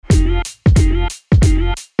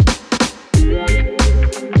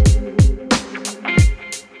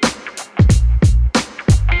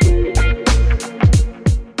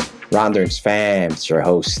Ronderings fam, it's your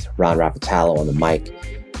host, Ron Rapatello on the mic,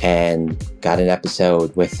 and got an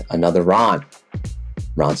episode with another Ron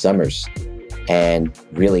Summers, and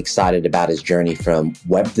really excited about his journey from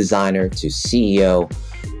web designer to CEO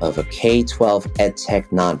of a K-12 edtech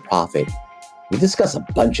nonprofit. We discuss a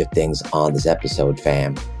bunch of things on this episode,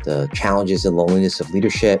 fam. The challenges and loneliness of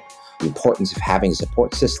leadership, the importance of having a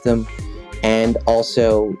support system, and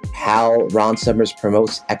also how Ron Summers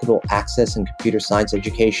promotes equitable access in computer science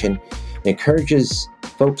education and encourages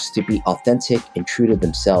folks to be authentic and true to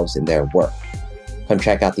themselves in their work. Come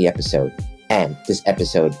check out the episode. And this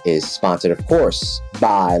episode is sponsored, of course,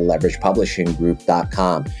 by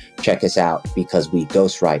leveragepublishinggroup.com. Check us out because we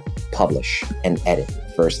ghostwrite, publish, and edit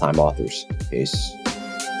first-time authors. Peace.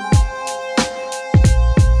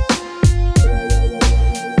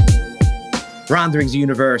 Ronderings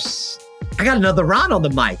universe. I got another Ron on the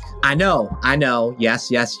mic. I know.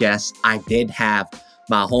 Yes. I did have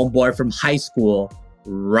my homeboy from high school,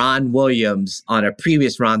 Ron Williams, on a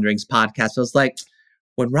previous Ronderings podcast. I was like,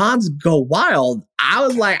 when Rons go wild, I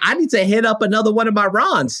was like, I need to hit up another one of my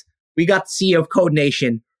Rons. We got the CEO of Code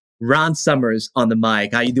Nation, Ron Summers, on the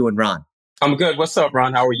mic. How you doing, Ron? I'm good. What's up,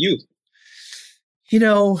 Ron? How are you? You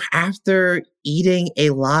know, after eating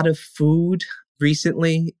a lot of food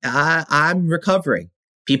recently, I'm recovering.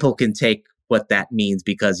 People can take what that means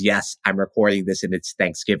because, yes, I'm recording this and it's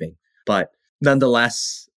Thanksgiving. But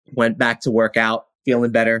nonetheless, went back to work out,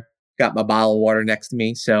 feeling better, got my bottle of water next to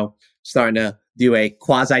me. So starting to do a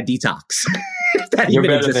quasi-detox. That You're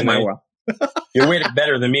even better exists than in my me. world. You're way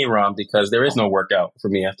better than me, Ron, because there is no workout for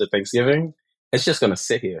me after Thanksgiving. It's just going to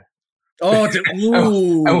sit here. Oh,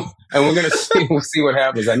 ooh. And we're going to we'll see what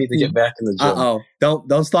happens. I need to get back in the gym. Uh-oh.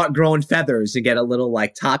 Don't start growing feathers and get a little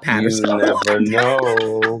like top hat or something. You never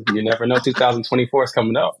know. You never know. 2024 is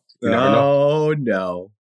coming up. Oh,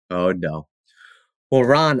 no. Well,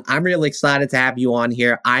 Ron, I'm really excited to have you on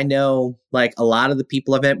here. I know like a lot of the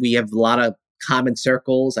people of it, we have a lot of common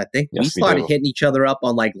circles. I think we started hitting each other up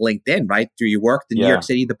on like LinkedIn, right? Through your work, the New York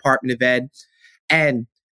City Department of Ed. And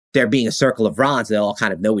there being a circle of Rons, they all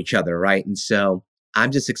kind of know each other, right? And so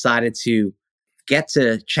I'm just excited to get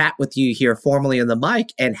to chat with you here formally on the mic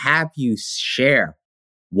and have you share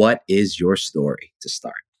what is your story to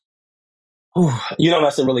start.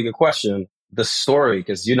 That's a really good question. The story,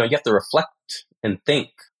 because, you have to reflect and think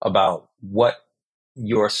about what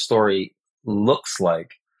your story looks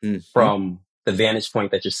like from the vantage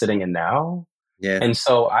point that you're sitting in now. Yeah. And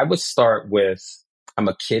so I would start with, I'm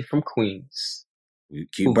a kid from Queens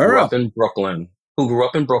who grew up in Brooklyn.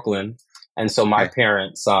 And so my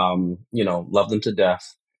parents, loved them to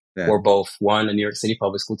death. Yeah. Were both, one, a New York City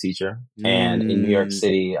public school teacher and a New York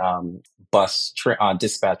City bus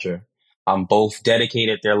dispatcher. Both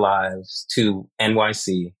dedicated their lives to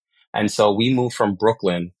NYC. And so we moved from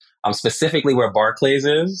Brooklyn, specifically where Barclays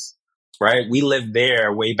is, right? We lived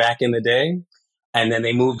there way back in the day. And then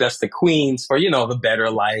they moved us to Queens for, the better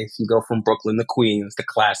life. You go from Brooklyn to Queens, the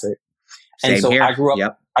classic. And so here. I grew up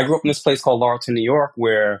in this place called Laurelton, New York,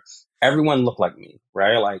 where everyone looked like me,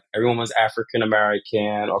 right? Like everyone was African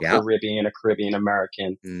American or Caribbean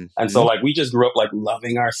American. Mm-hmm. And so like we just grew up like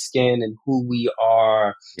loving our skin and who we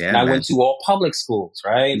are. Yeah, and I went to all public schools,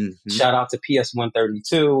 right? Mm-hmm. Shout out to PS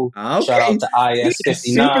 132. Okay. Shout out to IS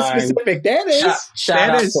 59. Super specific. That is. Shout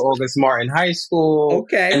out to August Martin High School.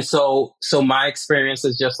 Okay. And so my experience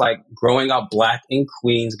is just like growing up Black in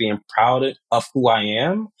Queens, being proud of who I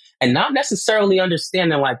am and not necessarily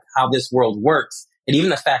understanding like how this world works. And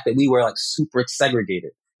even the fact that we were like super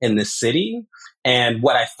segregated in this city. And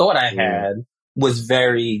what I thought I had was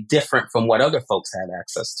very different from what other folks had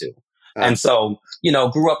access to. And so,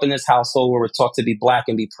 grew up in this household where we're taught to be Black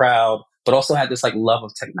and be proud, but also had this like love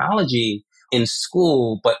of technology in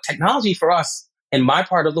school. But technology for us in my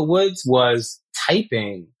part of the woods was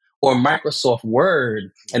typing or Microsoft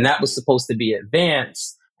Word. And that was supposed to be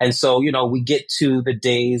advanced. And so, we get to the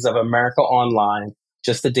days of America Online,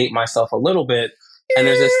 just to date myself a little bit. And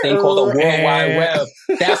there's this thing called the World Wide Web.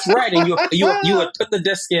 That's right. And you would put the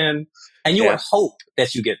disk in and you would hope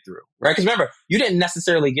that you get through, right? Because remember, you didn't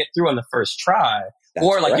necessarily get through on the first try. That's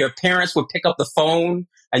or like your parents would pick up the phone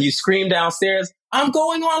and you scream downstairs, I'm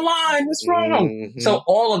going online. What's wrong? Mm-hmm. So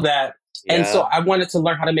all of that. Yeah. And so I wanted to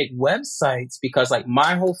learn how to make websites because like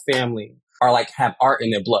my whole family are like have art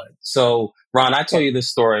in their blood. So Ron, I tell you this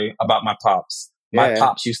story about my pops. My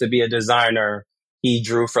pops used to be a designer. He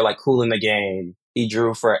drew for like Kool in the Game. He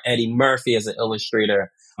drew for Eddie Murphy as an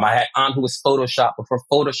illustrator. I had aunt who was Photoshop before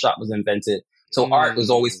Photoshop was invented. So art was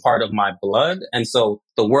always part of my blood. And so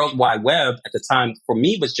the World Wide Web at the time for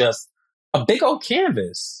me was just a big old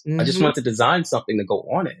canvas. I just wanted to design something to go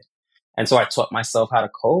on it. And so I taught myself how to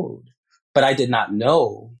code, but I did not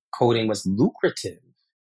know coding was lucrative,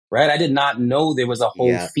 right? I did not know there was a whole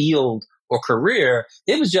Yeah. field or career.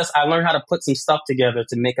 It was just, I learned how to put some stuff together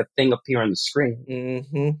to make a thing appear on the screen.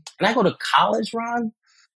 And I go to college, Ron,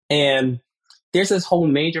 and there's this whole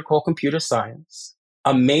major called computer science,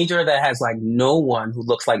 a major that has like no one who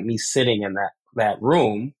looks like me sitting in that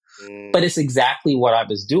room, but it's exactly what I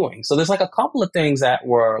was doing. So there's like a couple of things that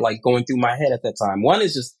were like going through my head at that time. One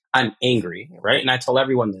is just, I'm angry, right? And I tell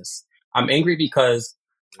everyone this. I'm angry because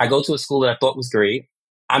I go to a school that I thought was great.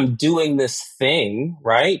 I'm doing this thing,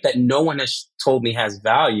 right, that no one has told me has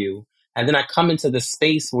value. And then I come into this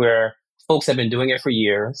space where folks have been doing it for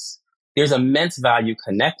years. There's immense value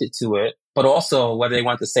connected to it, but also whether they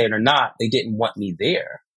want to say it or not, they didn't want me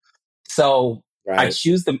there. So Right.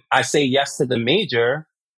 I say yes to the major,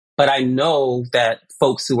 but I know that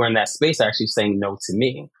folks who are in that space are actually saying no to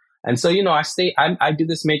me. And so, I do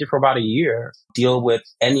this major for about a year, deal with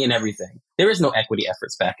any and everything. There is no equity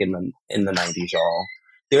efforts back in the 90s, y'all.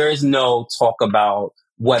 There is no talk about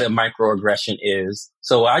what a microaggression is.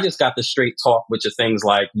 So I just got the straight talk, which are things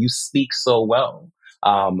like, you speak so well.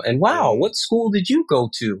 And wow, what school did you go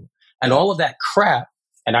to? And all of that crap.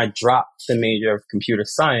 And I dropped the major of computer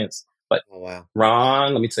science. But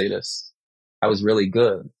Ron, let me tell you this. I was really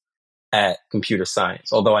good at computer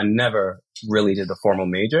science, although I never really did the formal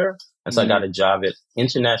major. And so I got a job at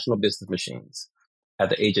International Business Machines at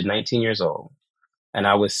the age of 19 years old. And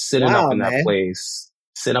I was sitting up in that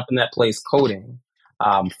place coding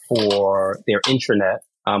for their intranet,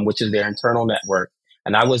 which is their internal network.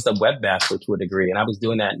 And I was the webmaster to a degree. And I was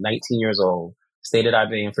doing that at 19 years old, stayed at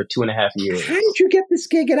IBM for 2.5 years. How did you get this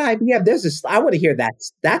gig at IBM? I want to hear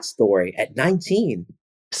that story at 19.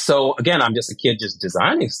 So again, I'm just a kid just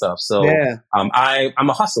designing stuff. So I'm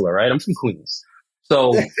a hustler, right? I'm from Queens.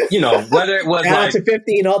 So, whether it was like to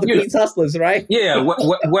 15, all the Queens hustlers, right? Yeah.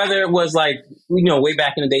 Whether it was like, way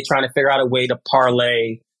back in the day, trying to figure out a way to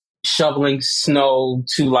parlay shoveling snow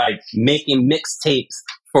to like making mixtapes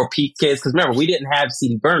for kids. Because remember, we didn't have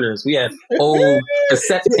CD burners. We had old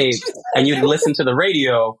cassette tapes, and you'd listen to the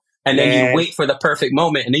radio. And then you wait for the perfect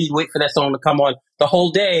moment, and then you wait for that song to come on the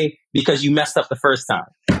whole day because you messed up the first time.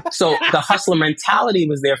 So the hustler mentality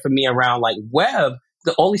was there for me around like web.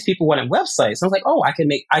 All these people wanted websites. I was like, oh, I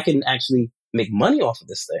can actually make money off of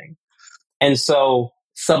this thing. And so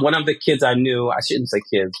one of the kids I knew, I shouldn't say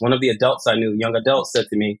kids, one of the adults I knew, young adults, said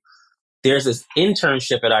to me, there's this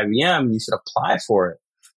internship at IBM, you should apply for it.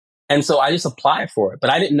 And so I just applied for it,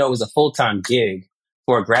 but I didn't know it was a full-time gig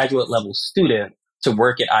for a graduate level student to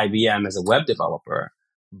work at IBM as a web developer.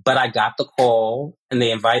 But I got the call and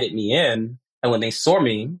they invited me in. And when they saw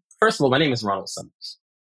me, first of all, my name is Ronald Summers,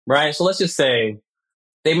 right? So let's just say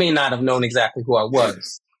they may not have known exactly who I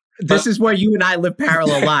was. This is where you and I live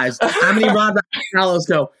parallel lives. How many Ron Fellows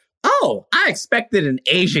go, oh, I expected an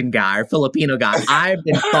Asian guy or Filipino guy. I've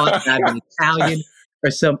been thought that I'm an Italian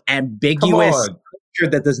or some ambiguous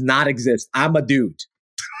culture that does not exist. I'm a dude.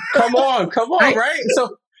 Come on, right?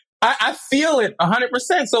 So I feel it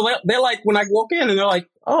 100%. So they're like, when I walk in and they're like,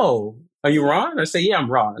 oh, are you Ron? I say, yeah,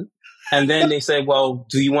 I'm Ron. And then they say, well,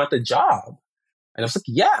 do you want the job? And I was like,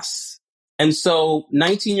 yes. And so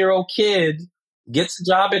 19-year-old kid gets a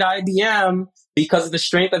job at IBM because of the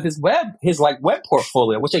strength of his web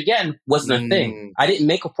portfolio, which again, wasn't a thing. I didn't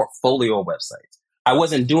make a portfolio of websites. I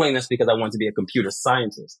wasn't doing this because I wanted to be a computer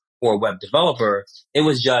scientist or a web developer. It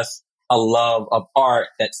was just a love of art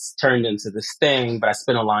that's turned into this thing, but I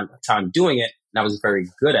spent a lot of time doing it and I was very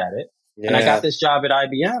good at it. Yeah. And I got this job at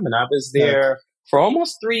IBM and I was there for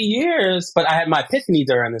almost 3 years, but I had my epiphany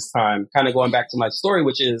during this time, kind of going back to my story,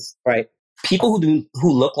 which is people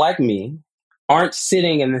who look like me aren't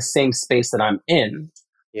sitting in the same space that I'm in.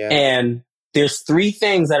 Yeah. And there's 3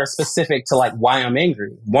 things that are specific to like why I'm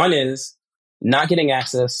angry. One is not getting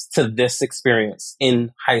access to this experience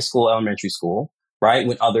in high school, elementary school, right?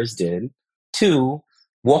 When others did. 2,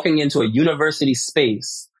 walking into a university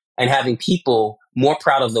space and having people more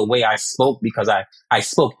proud of the way I spoke because I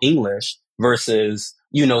spoke English versus,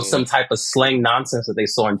 some type of slang nonsense that they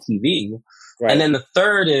saw on TV. Right. And then the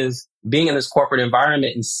third is being in this corporate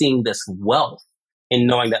environment and seeing this wealth and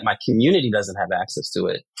knowing that my community doesn't have access to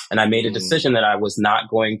it. And I made a decision that I was not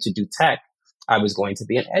going to do tech. I was going to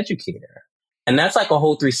be an educator. And that's like a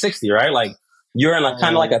whole 360, right? Like you're in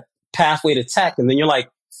kind of like a pathway to tech. And then you're like,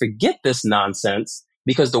 forget this nonsense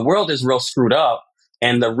because the world is real screwed up.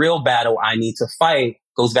 And the real battle I need to fight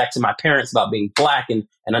goes back to my parents about being Black and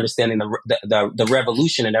understanding the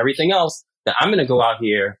revolution and everything else, that I'm going to go out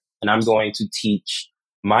here and I'm going to teach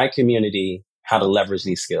my community how to leverage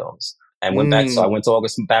these skills. And went back, so I went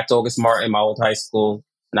to back to August Martin, my old high school,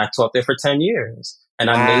 and I taught there for 10 years, and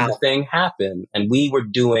I made the thing happen. And we were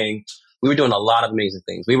doing a lot of amazing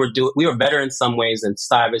things. We were better in some ways than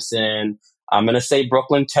Stuyvesant. I'm going to say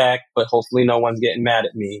Brooklyn Tech, but hopefully no one's getting mad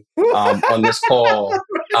at me on this call.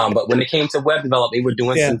 But when it came to web development, we were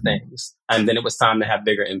doing some things, and then it was time to have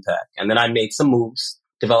bigger impact. And then I made some moves,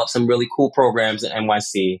 developed some really cool programs at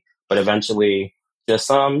NYC, but eventually just,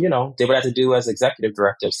 did what I had to do as executive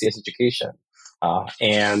director of CS Education.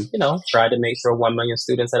 And tried to make sure 1 million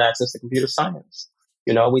students had access to computer science.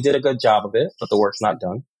 We did a good job of it, but the work's not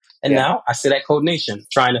done. And now I sit at Code Nation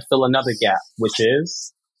trying to fill another gap, which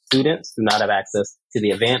is students do not have access to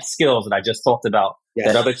the advanced skills that I just talked about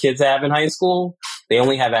that other kids have in high school. They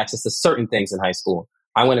only have access to certain things in high school.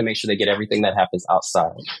 I want to make sure they get everything that happens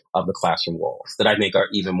outside of the classroom walls that I think are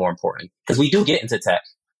even more important. Because we do get into tech,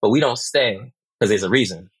 but we don't stay because there's a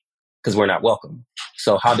reason, because we're not welcome.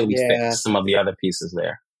 So how do we fix some of the other pieces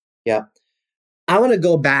there? Yeah. I want to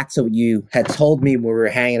go back to what you had told me when we were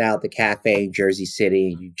hanging out at the cafe in Jersey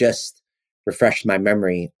City. You just refreshed my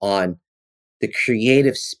memory on the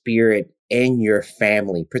creative spirit in your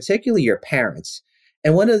family, particularly your parents.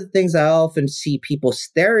 And one of the things I often see people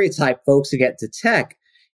stereotype folks who get to tech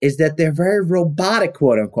is that they're very robotic,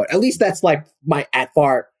 quote unquote. At least that's like my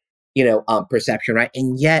perception, right?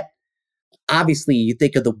 And yet, obviously, you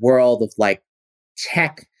think of the world of like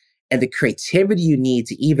tech and the creativity you need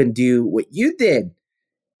to even do what you did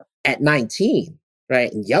at 19,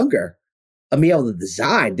 right? And younger, and be able to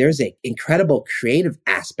design. There's an incredible creative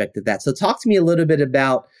aspect of that. So talk to me a little bit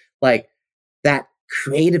about like that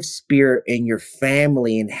creative spirit in your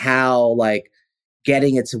family and how like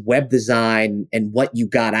getting into web design and what you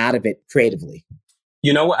got out of it creatively.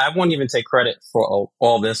 You know what? I won't even take credit for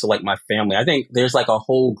all this, like my family. I think there's like a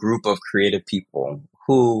whole group of creative people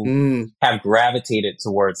who have gravitated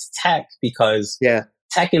towards tech because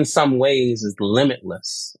tech in some ways is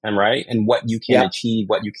limitless, and right? And what you can achieve,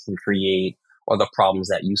 what you can create, or the problems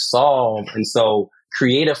that you solve. And so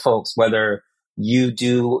creative folks, whether you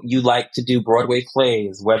like to do Broadway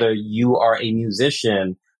plays, whether you are a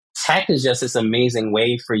musician, tech is just this amazing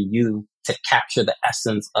way for you to capture the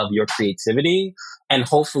essence of your creativity and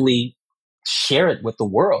hopefully share it with the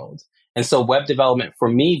world. And so web development for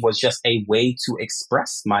me was just a way to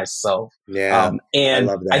express myself. Yeah, and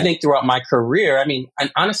I love that. I think throughout my career, and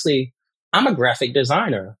honestly, I'm a graphic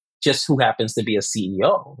designer, just who happens to be a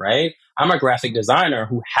CEO, right? I'm a graphic designer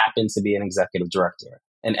who happens to be an executive director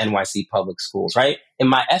in NYC public schools, right? In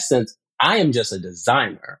my essence, I am just a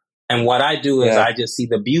designer. And what I do is I just see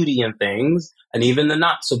the beauty in things and even the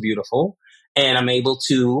not so beautiful. And I'm able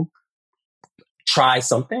to try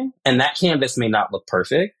something. And that canvas may not look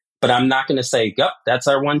perfect, but I'm not going to say, yep, that's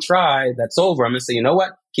our one try. That's over. I'm going to say, you know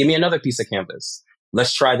what? Give me another piece of canvas.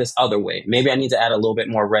 Let's try this other way. Maybe I need to add a little bit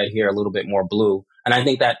more red here, a little bit more blue. And I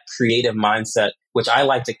think that creative mindset, which I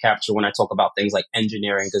like to capture when I talk about things like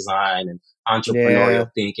engineering design and entrepreneurial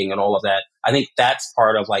thinking and all of that, I think that's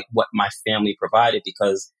part of like what my family provided,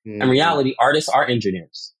 because in reality, artists are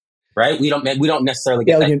engineers, right? We don't necessarily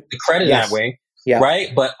get the credit that way,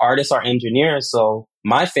 right? But artists are engineers. So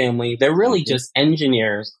my family, they're really just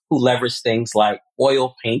engineers who leverage things like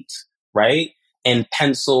oil paint, right? And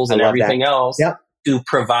pencils and everything else to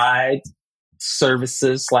provide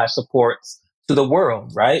services / supports to the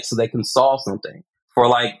world, right? So they can solve something. For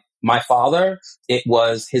like my father, it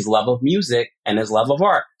was his love of music and his love of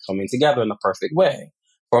art coming together in the perfect way.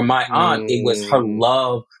 For my aunt, it was her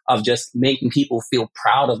love of just making people feel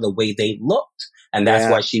proud of the way they looked. And that's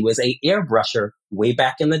why she was a airbrusher way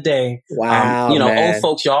back in the day. Wow, old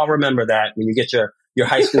folks, y'all remember that when you get your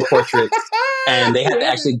high school portraits and they had to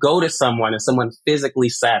actually go to someone and someone physically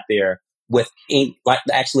sat there with ink, like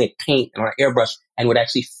actually a paint or an airbrush, and would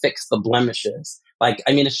actually fix the blemishes.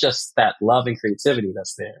 It's just that love and creativity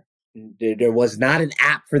that's there. There was not an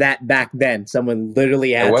app for that back then. Someone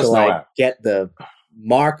literally had to get the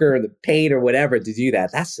marker, or the paint or whatever to do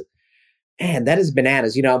that. That is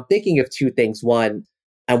bananas. I'm thinking of two things. One,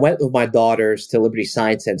 I went with my daughters to Liberty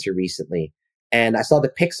Science Center recently, and I saw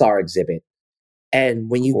the Pixar exhibit. And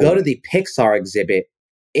when you go to the Pixar exhibit,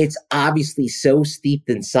 it's obviously so steeped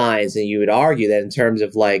in science. And you would argue that in terms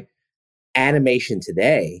of like animation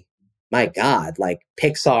today, my God, like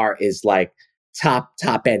Pixar is like top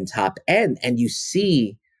end. And you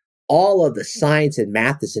see all of the science and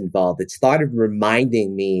math that's involved. It started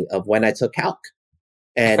reminding me of when I took calc.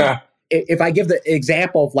 And if I give the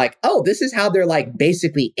example of like, this is how they're like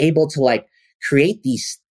basically able to like create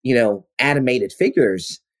these, animated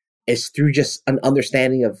figures, is through just an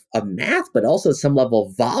understanding of math, but also some level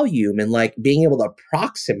of volume and like being able to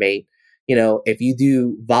approximate, if you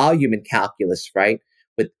do volume in calculus, right?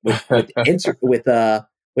 With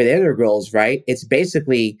with integrals, right? It's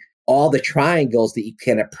basically all the triangles that you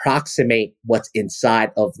can approximate what's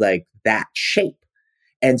inside of like that shape.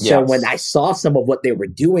 And so when I saw some of what they were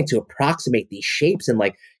doing to approximate these shapes and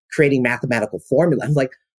like creating mathematical formula, I was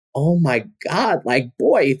like, oh my God, like,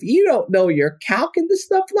 boy, if you don't know your calc and the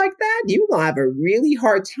stuff like that, you're going to have a really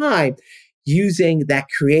hard time using that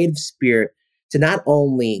creative spirit to not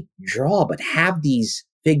only draw, but have these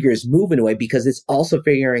figures move in a way, because it's also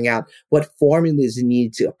figuring out what formulas you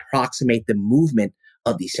need to approximate the movement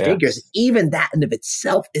of these figures. Even that in of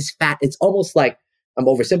itself is fat. It's almost like, I'm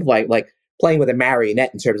oversimplifying, like playing with a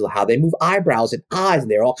marionette in terms of how they move eyebrows and eyes,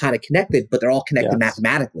 and they're all kind of connected, but they're all connected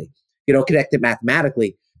mathematically. You don't connect it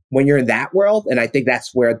mathematically when you're in that world. And I think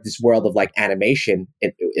that's where this world of like animation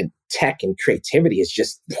and tech and creativity is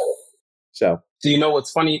just so. Do you know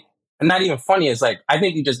what's funny? And not even funny, is like, I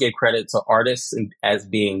think you just gave credit to artists as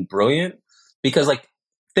being brilliant, because like,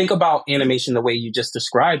 think about animation the way you just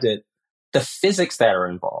described it, the physics that are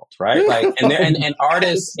involved, right? Like, and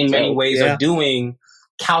artists in many ways are doing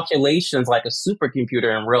calculations like a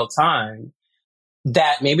supercomputer in real time,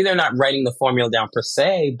 that maybe they're not writing the formula down per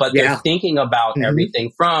se, but they're thinking about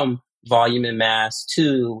everything from volume and mass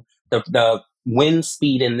to the wind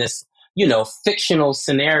speed in this, fictional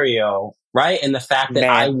scenario, right? And the fact that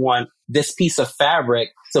I want this piece of fabric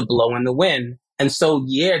to blow in the wind. And so,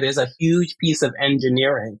 there's a huge piece of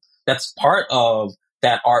engineering that's part of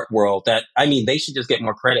that art world that, they should just get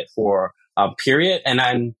more credit for, period.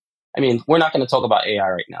 And we're not going to talk about AI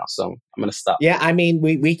right now, so I'm going to stop. Yeah,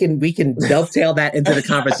 we can dovetail that into the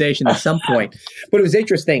conversation at some point. But it was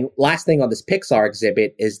interesting. Last thing on this Pixar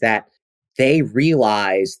exhibit is that they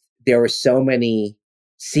realized there were so many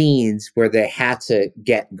scenes where they had to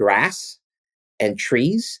get grass and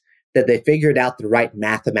trees that they figured out the right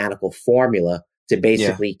mathematical formula to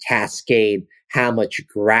basically cascade how much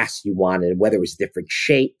grass you wanted, whether it was different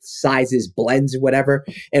shapes, sizes, blends, or whatever.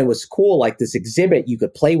 And it was cool. Like this exhibit, you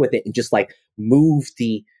could play with it and just like move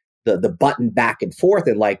the button back and forth,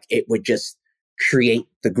 and like it would just create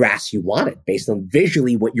the grass you wanted based on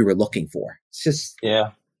visually what you were looking for. It's just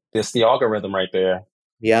it's the algorithm right there.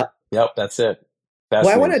 Yep, that's it. Well,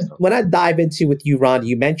 I want to dive into with you, Ron.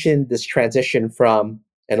 You mentioned this transition from,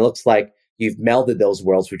 and it looks like you've melded those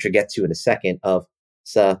worlds, which we'll get to in a second, of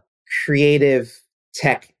a creative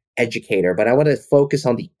tech educator. But I want to focus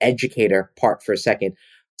on the educator part for a second.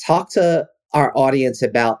 Talk to our audience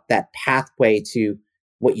about that pathway to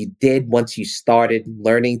what you did once you started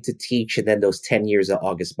learning to teach, and then those 10 years of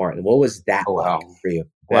August Martin. What was that like for you?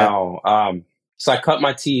 Wow. So I cut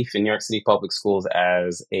my teeth in New York City public schools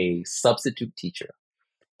as a substitute teacher.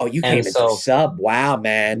 Oh, you came into sub. Wow,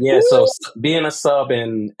 man. Yeah, so being a sub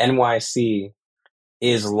in NYC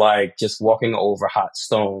is like just walking over hot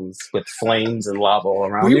stones with flames and lava all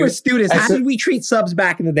around you. We were students. How did we treat subs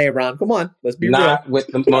back in the day, Ron? Come on, let's be real. Not with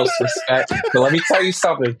the most respect. But let me tell you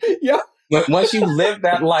something. Once you live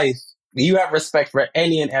that life, you have respect for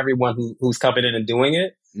any and everyone who's coming in and doing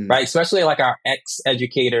it, right? Especially like our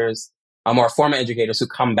ex-educators, or former educators who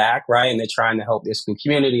come back, right? And they're trying to help their school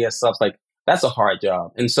community and stuff. Like, that's a hard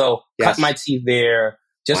job. And so cut my teeth there,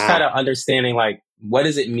 just kind of understanding like, what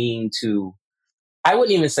does it mean to, I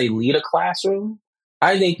wouldn't even say lead a classroom.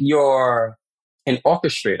 I think you're an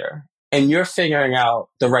orchestrator and you're figuring out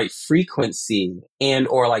the right frequency and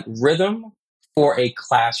or like rhythm for a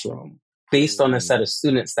classroom based on the set of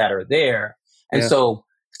students that are there. And so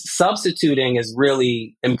substituting is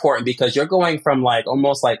really important because you're going from like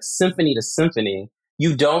almost like symphony to symphony.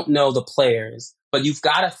 You don't know the players, but you've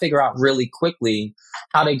got to figure out really quickly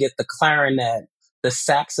how to get the clarinet, the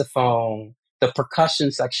saxophone, the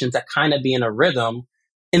percussion sections that kind of be in a rhythm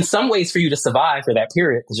in some ways for you to survive for that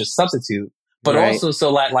period because you're substitute, but also so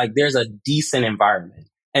like there's a decent environment.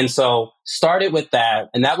 And so started with that.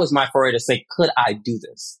 And that was my foray to say, could I do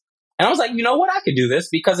this? And I was like, you know what? I could do this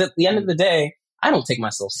because at the end of the day, I don't take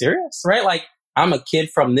myself serious, right? Like I'm a kid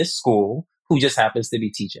from this school who just happens to be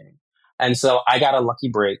teaching. And so I got a lucky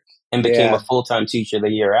break and became a full-time teacher the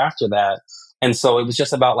year after that. And so it was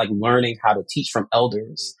just about like learning how to teach from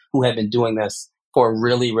elders who had been doing this for a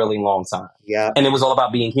really, really long time. Yeah. And it was all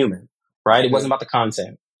about being human, right? It wasn't about the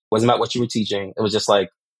content. It wasn't about what you were teaching. It was just like,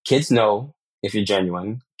 kids know if you're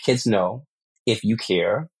genuine. Kids know if you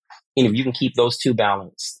care. And if you can keep those two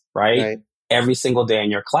balanced, right? Every single day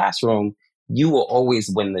in your classroom, you will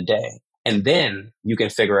always win the day. And then you can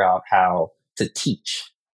figure out how to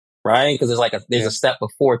teach, right? Because there's a step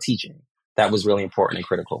before teaching that was really important and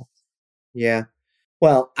critical. Yeah.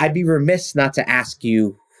 Well, I'd be remiss not to ask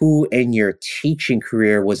you who in your teaching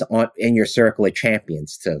career was in your circle of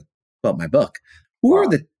champions to quote my book. Who are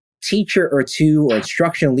the teacher or two or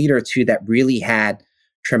instructional leader or two that really had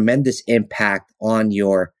tremendous impact on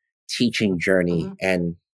your teaching journey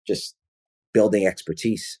and just building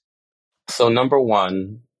expertise? So number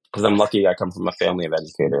one, because I'm lucky I come from a family of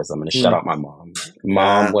educators, I'm going to shout out my mom.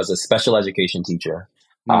 Mom was a special education teacher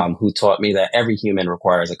who taught me that every human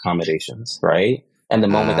requires accommodations, right? And the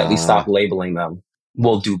moment that we stop labeling them,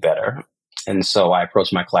 we'll do better. And so I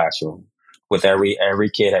approach my classroom with every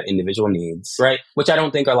kid had individual needs, right? Which I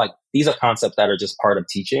don't think are like, these are concepts that are just part of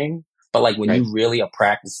teaching. But like when you really are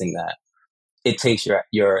practicing that, it takes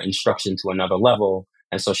your instruction to another level.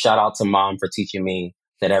 And so shout out to mom for teaching me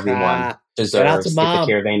that everyone deserves to get the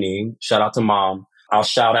care they need. Shout out to mom. I'll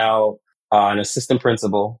shout out an assistant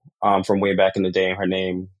principal from way back in the day. Her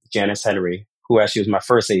name, Janice Henry, who actually was my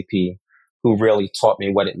first AP, who really taught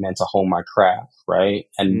me what it meant to hone my craft, right?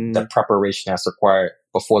 And the preparation that's required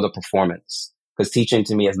before the performance. Because teaching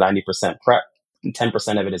to me is 90% prep. And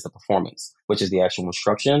 10% of it is the performance, which is the actual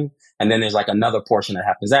instruction. And then there's like another portion that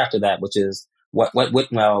happens after that, which is what went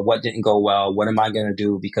well, what didn't go well, what am I going to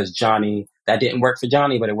do? Because Johnny, that didn't work for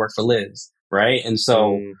Johnny, but it worked for Liz, right? And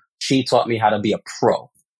so she taught me how to be a pro.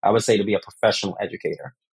 I would say to be a professional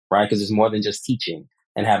educator, right? Because there's more than just teaching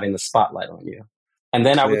and having the spotlight on you. And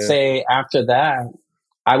then I would say after that,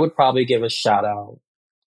 I would probably give a shout out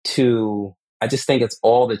to, I just think it's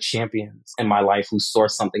all the champions in my life who saw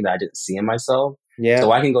something that I didn't see in myself.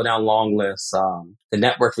 So I can go down long lists. The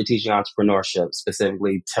Network for Teaching Entrepreneurship,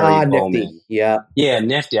 specifically Terry Bowman. Nifty.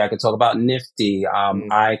 Nifty. I can talk about Nifty.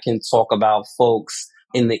 I can talk about folks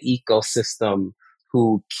in the ecosystem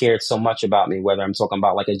who cared so much about me, whether I'm talking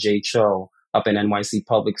about like a Jay Cho up in NYC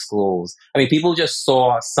Public Schools. I mean, people just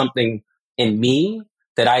saw something in me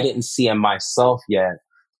that I didn't see in myself yet,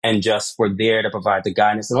 and just were there to provide the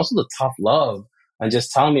guidance and also the tough love and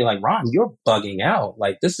just telling me like, Ron, you're bugging out.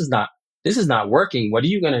 Like, this is not working. What are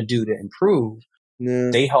you going to do to improve?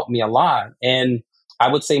 They helped me a lot. And I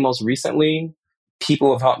would say most recently,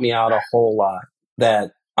 people have helped me out a whole lot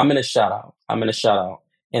that I'm going to shout out.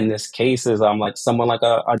 In this case is like someone like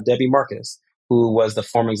a Debbie Marcus, who was the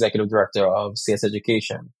former executive director of CS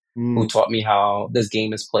Education, who taught me how this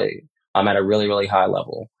game is played at a really, really high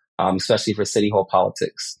level, especially for City Hall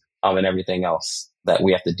politics and everything else that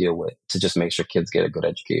we have to deal with to just make sure kids get a good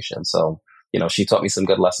education. So, she taught me some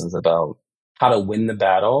good lessons about how to win the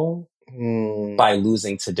battle by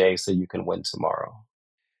losing today so you can win tomorrow.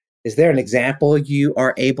 Is there an example you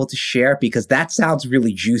are able to share? Because that sounds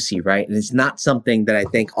really juicy, right? And it's not something that I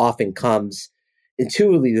think often comes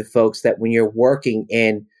intuitively to folks, that when you're working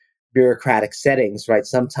in bureaucratic settings, right,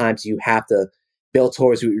 sometimes you have to build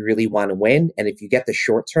towards what you really want to win. And if you get the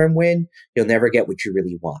short-term win, you'll never get what you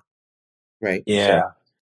really want, right? Yeah. So,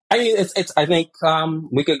 I mean, it's. I think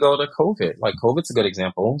we could go to COVID. Like, COVID's a good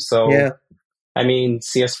example. So, I mean,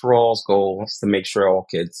 CS for All's goal is to make sure all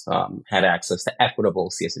kids had access to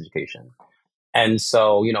equitable CS education. And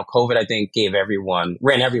so, COVID, I think,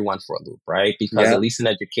 ran everyone for a loop, right? Because at least in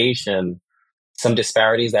education, some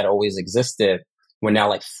disparities that always existed were now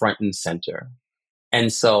like front and center.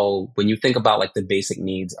 And so when you think about like the basic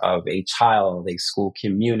needs of a child, a school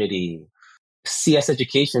community, CS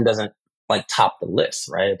education doesn't like top the list,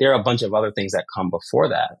 right? There are a bunch of other things that come before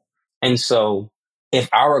that. And so if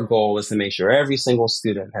our goal is to make sure every single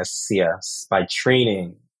student has CS by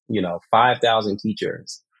training, 5,000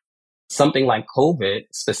 teachers, something like COVID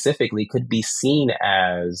specifically could be seen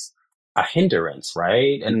as a hindrance,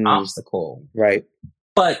 right? An obstacle. Right.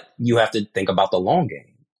 But you have to think about the long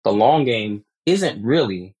game. The long game isn't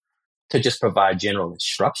really to just provide general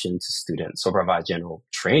instruction to students or provide general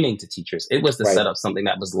training to teachers. It was to set up something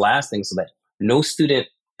that was lasting so that no student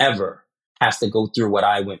ever has to go through what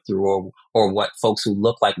I went through or what folks who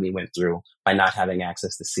look like me went through by not having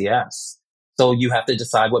access to CS. So you have to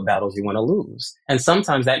decide what battles you want to lose. And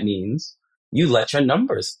sometimes that means you let your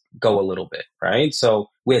numbers go a little bit, right? So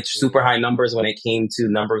we had super high numbers when it came to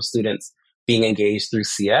number of students being engaged through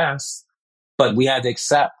CS, but we had to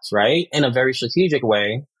accept, right, in a very strategic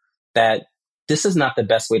way, that this is not the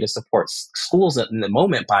best way to support schools in the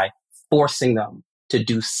moment by forcing them to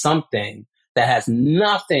do something that has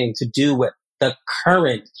nothing to do with the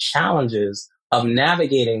current challenges of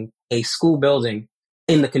navigating a school building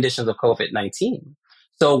in the conditions of COVID-19.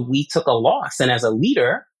 So we took a loss. And as a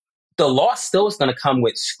leader, the loss still is going to come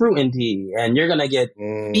with scrutiny, and you're going to get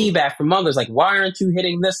feedback from others like, why aren't you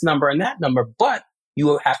hitting this number and that number? But you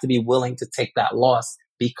will have to be willing to take that loss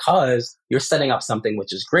because you're setting up something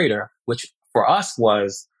which is greater, which for us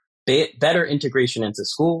was better integration into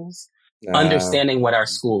schools, understanding what our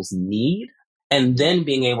schools need, and then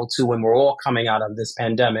being able to, when we're all coming out of this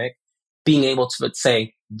pandemic, being able to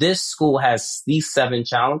say, this school has these 7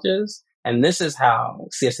 challenges, and this is how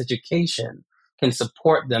CS education can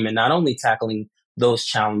support them in not only tackling those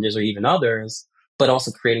challenges or even others, but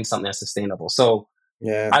also creating something that's sustainable. So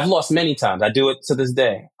Yeah. I've lost many times. I do it to this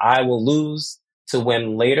day. I will lose to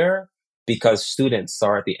win later because students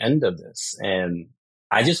are at the end of this. And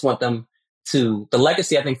I just want them to, the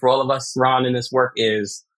legacy I think for all of us, Ron, in this work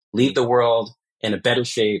is leave the world in a better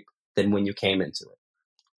shape than when you came into it.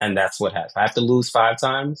 And that's what has. I have to lose 5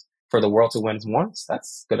 times for the world to win once.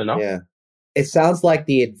 That's good enough. Yeah. It sounds like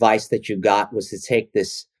the advice that you got was to take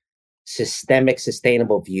this systemic,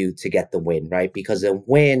 sustainable view to get the win, right? Because a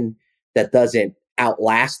win that doesn't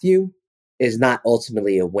outlast you is not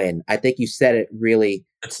ultimately a win. I think you said it really,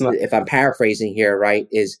 It's not. if I'm paraphrasing here, right,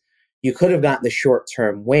 is you could have gotten the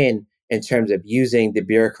short-term win in terms of using the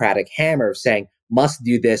bureaucratic hammer of saying, must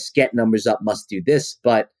do this, get numbers up, must do this,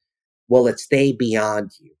 but will it stay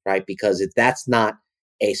beyond you, right? Because if that's not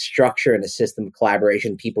a structure and a system of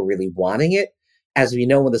collaboration, people really wanting it, as we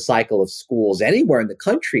know in the cycle of schools anywhere in the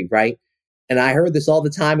country, right? And I heard this all the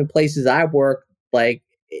time in places I work, like,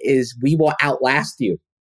 is we will outlast you.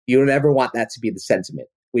 You don't ever want that to be the sentiment.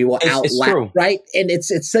 We will It's outlast, true. right? And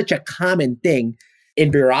it's such a common thing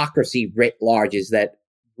in bureaucracy writ large is that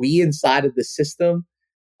we inside of the system,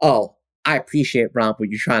 oh, I appreciate, Ron, what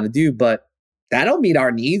you're trying to do, but that don't meet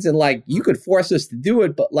our needs. And like, you could force us to do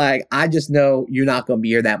it, but like, I just know you're not going to be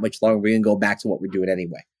here that much longer. We're going to go back to what we're doing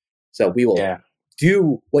anyway. So we will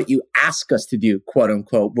do what you ask us to do, quote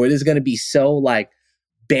unquote, where there's going to be so like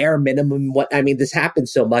bare minimum. This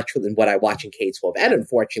happens so much in what I watch in K-12 ed,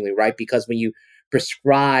 unfortunately, right? Because when you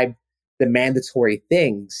prescribe the mandatory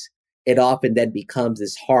things, it often then becomes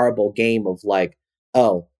this horrible game of like,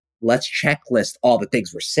 oh, let's checklist all the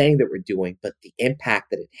things we're saying that we're doing, but the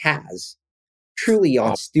impact that it has truly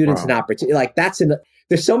on students and opportunity. Like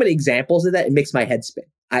there's so many examples of that. It makes my head spin.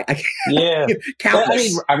 Yeah.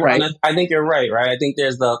 Countless, right? I think you're right? I think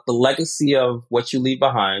there's the legacy of what you leave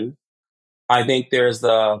behind. I think there's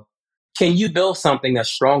can you build something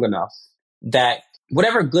that's strong enough that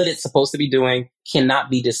whatever good it's supposed to be doing cannot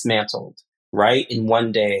be dismantled, right? In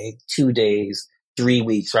 1 day, 2 days, 3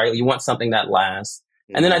 weeks, right? You want something that lasts.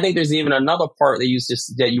 And then I think there's even another part that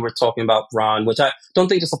you were talking about, Ron, which I don't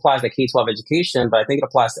think just applies to K-12 education, but I think it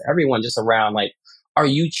applies to everyone just around like, are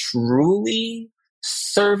you truly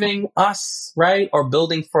serving us, right? Or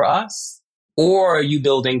building for us? Or are you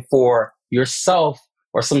building for yourself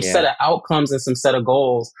or some set of outcomes and some set of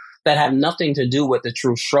goals that have nothing to do with the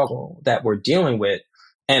true struggle that we're dealing with?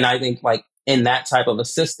 And I think like in that type of a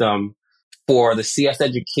system for the CS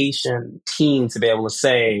education team to be able to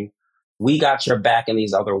say, we got your back in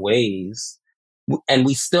these other ways. And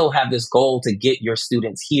we still have this goal to get your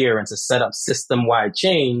students here and to set up system-wide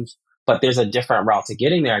change, but there's a different route to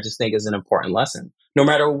getting there. I just think is an important lesson, no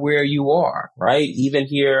matter where you are, right? Even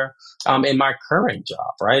here in my current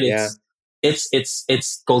job, right?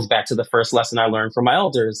 It's goes back to the first lesson I learned from my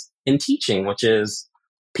elders in teaching, which is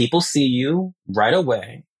people see you right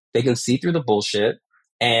away. They can see through the bullshit.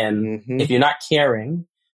 And if you're not caring,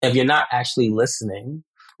 if you're not actually listening,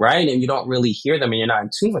 right? And you don't really hear them and you're not in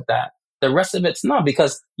tune with that, the rest of it's not,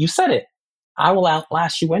 because you said it. I will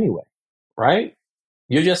outlast you anyway, right?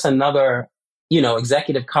 You're just another,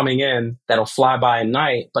 executive coming in that'll fly by at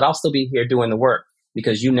night, but I'll still be here doing the work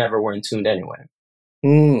because you never were in tune anyway.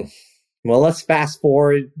 Well, let's fast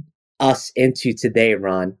forward us into today,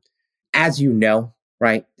 Ron. As you know,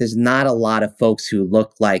 right, there's not a lot of folks who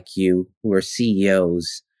look like you who are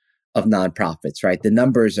CEOs of nonprofits, right? The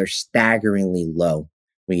numbers are staggeringly low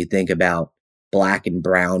when you think about Black and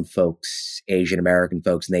brown folks, Asian American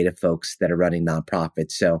folks, Native folks that are running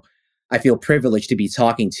nonprofits. So I feel privileged to be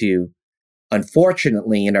talking to,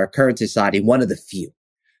 unfortunately, in our current society, one of the few.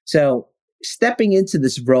 So stepping into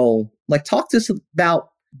this role, like talk to us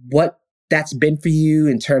about what that's been for you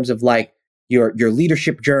in terms of like your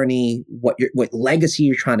leadership journey, what legacy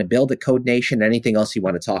you're trying to build at Code Nation, anything else you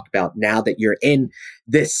want to talk about now that you're in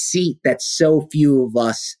this seat that so few of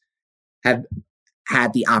us have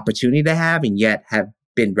had the opportunity to have and yet have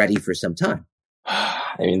been ready for some time.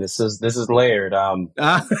 This is layered.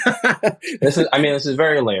 This is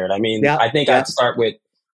very layered. I think I'd start with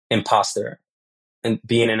imposter and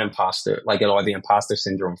being an imposter, like the imposter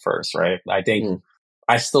syndrome first, right? I think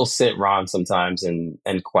I still sit, Ron, sometimes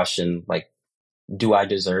and question, like, do I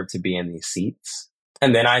deserve to be in these seats?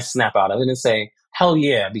 And then I snap out of it and say, hell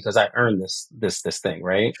yeah, because I earned this thing,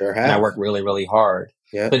 right? Sure have. And I work really, really hard.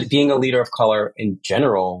 Yeah. But being a leader of color in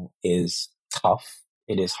general is tough.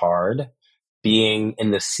 It is hard. Being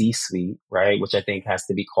in the C-suite, right, which I think has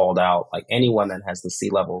to be called out, like anyone that has the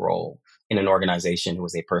C-level role in an organization who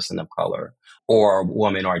is a person of color or a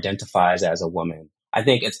woman or identifies as a woman. I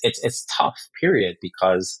think it's tough, period,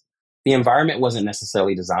 because the environment wasn't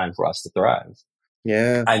necessarily designed for us to thrive.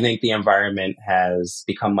 Yeah. I think the environment has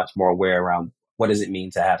become much more aware around what does it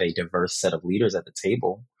mean to have a diverse set of leaders at the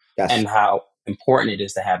table Yes. and how important it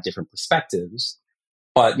is to have different perspectives.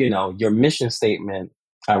 But, your mission statement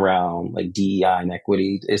around like DEI and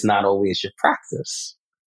equity is not always your practice.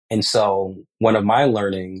 And so one of my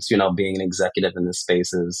learnings, being an executive in this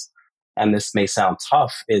space is, and this may sound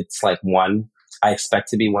tough, it's like one, I expect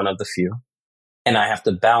to be one of the few. And I have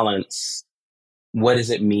to balance what does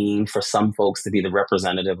it mean for some folks to be the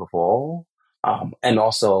representative of all, and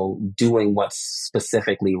also doing what's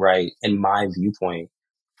specifically right in my viewpoint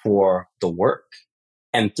for the work.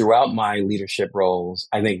 And throughout my leadership roles,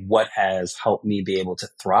 I think what has helped me be able to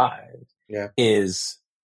thrive is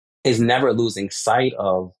never losing sight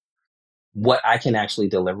of what I can actually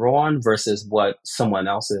deliver on versus what someone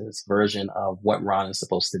else's version of what Ron is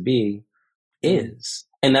supposed to be is.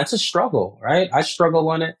 And that's a struggle, right? I struggle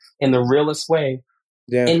on it in the realest way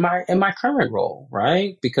in my current role,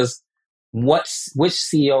 right? Because which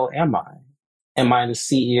CEO am I? Am I the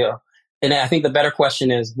CEO? And I think the better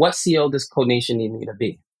question is, what CEO does Code Nation need me to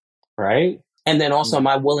be, right? And then also, am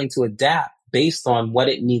I willing to adapt based on what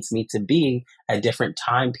it needs me to be at different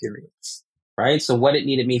time periods, right? So what it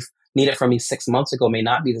needed from me 6 months ago may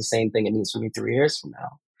not be the same thing it needs from me 3 years from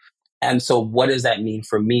now. And so what does that mean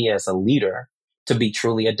for me as a leader to be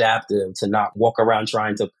truly adaptive, to not walk around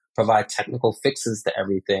trying to provide technical fixes to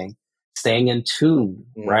everything, staying in tune,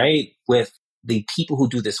 right, with the people who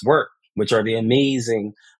do this work, which are the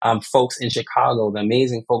amazing folks in Chicago, the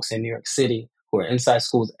amazing folks in New York City who are inside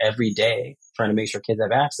schools every day trying to make sure kids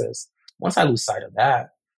have access. Once I lose sight of that,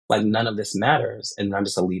 like none of this matters. And I'm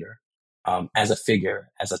just a leader, as a figure,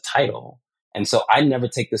 as a title. And so I never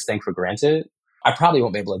take this thing for granted. I probably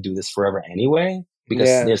won't be able to do this forever anyway,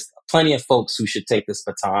 because there's plenty of folks who should take this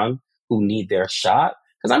baton who need their shot.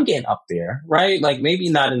 Because I'm getting up there, right? Like maybe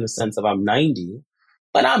not in the sense of I'm 90,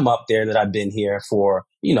 but I'm up there that I've been here for,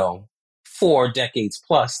 4 decades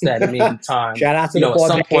plus that it may be time. Shout out to the 4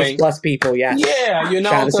 decades plus people, yes. Yeah,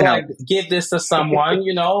 to like give this to someone,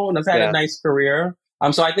 and I've had a nice career.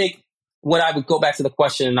 So I think what I would go back to the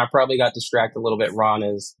question, and I probably got distracted a little bit, Ron,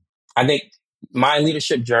 is I think my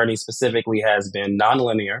leadership journey specifically has been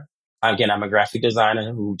nonlinear. Again, I'm a graphic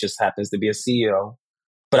designer who just happens to be a CEO.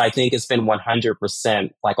 But I think it's been 100%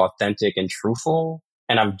 like authentic and truthful.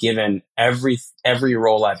 And I've given every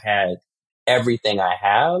role I've had, everything I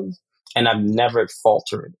have. And I've never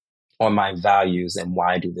faltered on my values and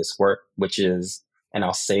why I do this work, which is, and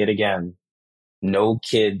I'll say it again, no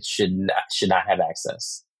kid should not have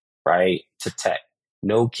access, right, to tech.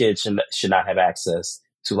 No kid should not have access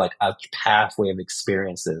to like a pathway of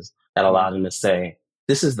experiences that allow them to say,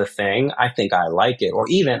 this is the thing, I think I like it, or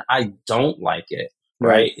even I don't like it.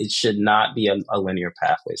 Right? It should not be a linear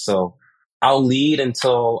pathway. So I'll lead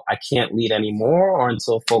until I can't lead anymore, or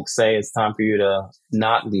until folks say it's time for you to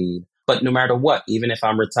not lead. But no matter what, even if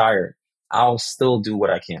I'm retired, I'll still do what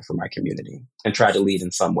I can for my community and try to lead in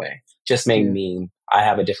some way. Just may mean I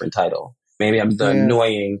have a different title. Maybe I'm the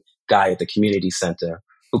annoying guy at the community center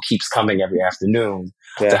who keeps coming every afternoon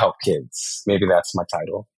to help kids. Maybe that's my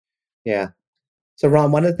title. Yeah. So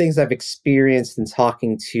Ron, one of the things I've experienced in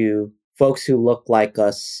talking to folks who look like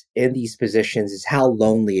us in these positions is how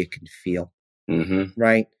lonely it can feel,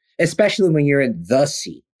 right? Especially when you're in the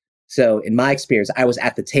seat. So in my experience, I was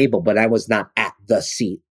at the table, but I was not at the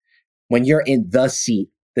seat. When you're in the seat,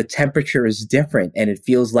 the temperature is different and it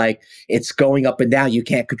feels like it's going up and down. You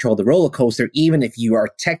can't control the roller coaster, even if you are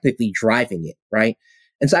technically driving it, right?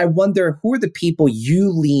 And so I wonder, who are the people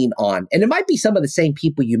you lean on? And it might be some of the same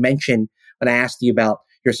people you mentioned when I asked you about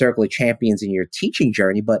your Circle of Champions and your teaching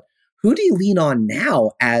journey, but who do you lean on now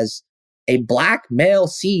as a Black male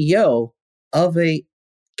CEO of a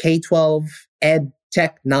K-12 ed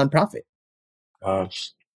tech nonprofit?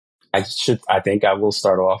 I think I will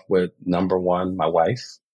start off with number one, my wife.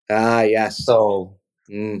 Yes. So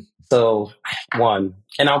one,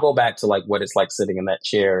 and I'll go back to like what it's like sitting in that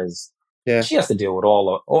chair is she has to deal with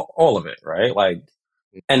all of it, right? Like,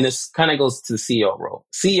 and this kind of goes to the CEO role.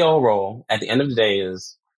 CEO role at the end of the day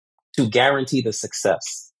is to guarantee the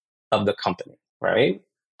success of the company, right?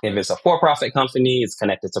 If it's a for-profit company, it's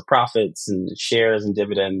connected to profits and shares and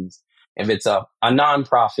dividends. If it's a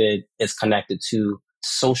nonprofit, it's connected to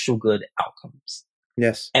social good outcomes.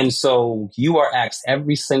 Yes. And so you are asked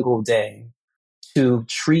every single day to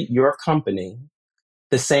treat your company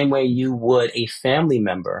the same way you would a family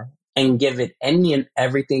member and give it any and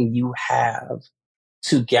everything you have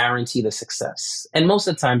to guarantee the success. And most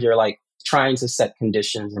of the time you're like trying to set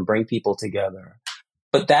conditions and bring people together.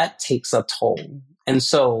 But that takes a toll. And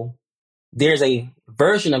so there's a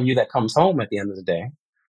version of you that comes home at the end of the day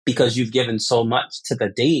because you've given so much to the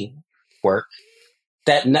day work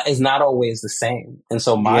that is not always the same. And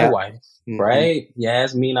so my wife, right?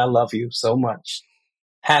 Yasmin, I love you so much,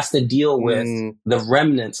 has to deal with the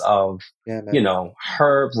remnants of,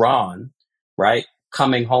 her Ron, right?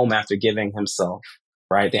 Coming home after giving himself,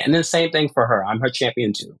 right? And then same thing for her. I'm her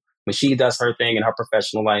champion too. When she does her thing in her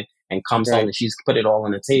professional life and comes home and she's put it all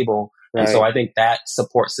on the table. And so I think that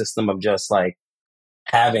support system of just like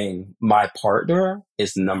having my partner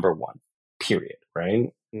is number one, period, right?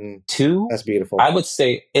 Two, that's beautiful. I would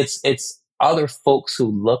say it's other folks who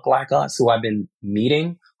look like us who I've been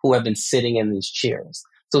meeting, who have been sitting in these chairs.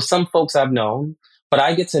 So some folks I've known, but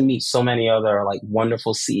I get to meet so many other like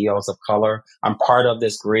wonderful CEOs of color. I'm part of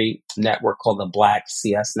this great network called the Black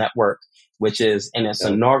CS Network, which is in its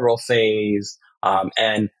inaugural phase.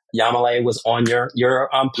 And Yamale was on your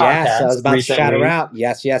podcast. Yes, I was about recently. To shout her out.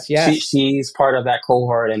 Yes. She's part of that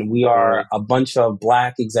cohort, and we are a bunch of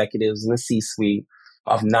Black executives in the C-suite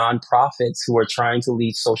of nonprofits who are trying to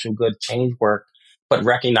lead social good change work, but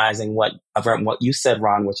recognizing what you said,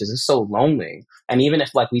 Ron, which is it's so lonely. And even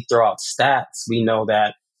if like we throw out stats, we know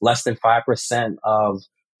that less than 5% of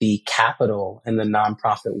the capital in the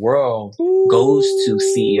nonprofit world goes to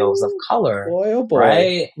CEOs of color,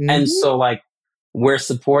 right? And so like we're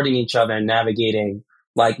supporting each other and navigating.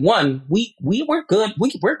 Like one, we're good.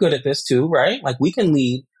 We're good at this too, right? Like we can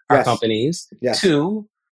lead our companies. Two,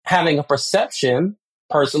 having a perception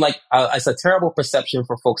person, like it's a terrible perception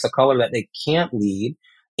for folks of color that they can't lead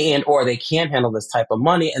or they can't handle this type of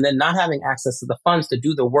money, and then not having access to the funds to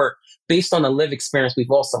do the work based on the lived experience we've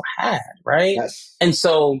also had, right? And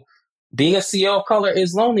so being a CEO of color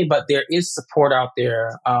is lonely, but there is support out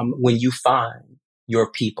there when you find your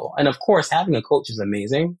people. And of course, having a coach is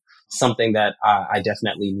amazing, something that I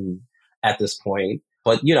definitely need at this point.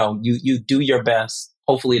 But, you do your best,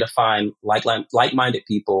 hopefully, to find like-minded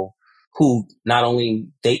people who not only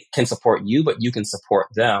they can support you, but you can support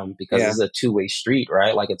them, because it's a two-way street,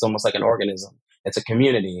 right? Like it's almost like an organism. It's a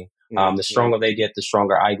community. The stronger they get, the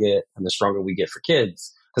stronger I get, and the stronger we get for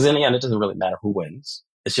kids. Because in the end, it doesn't really matter who wins.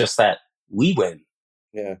 It's just that we win.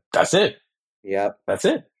 Yeah. That's it. Yep. That's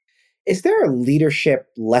it. Is there a leadership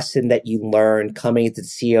lesson that you learned coming into the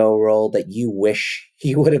CEO role that you wish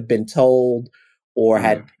you would have been told or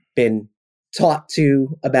had been taught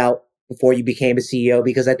to about before you became a CEO?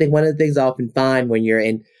 Because I think one of the things I often find when you're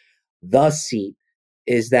in the seat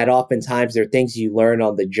is that oftentimes there are things you learn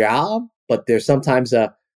on the job, but there's sometimes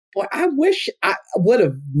boy, I wish I would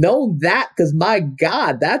have known that, because my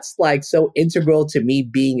God, that's like so integral to me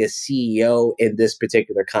being a CEO in this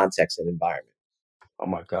particular context and environment. Oh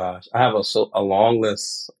my gosh. I have a long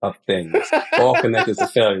list of things, all connected to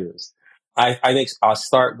failures. I think I'll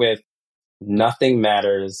start with nothing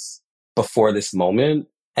matters before this moment.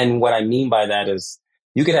 And what I mean by that is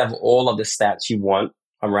you could have all of the stats you want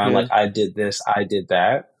around like, I did this, I did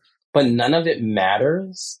that, but none of it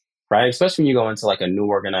matters, right? Especially when you go into like a new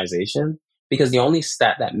organization, because the only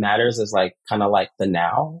stat that matters is like kind of like the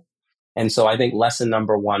now. And so I think lesson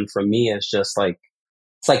number one for me is just like,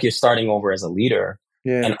 it's like you're starting over as a leader.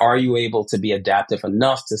 Yeah. And are you able to be adaptive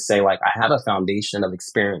enough to say, like, I have a foundation of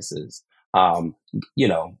experiences,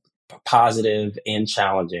 positive and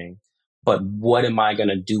challenging, but what am I going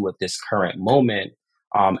to do with this current moment?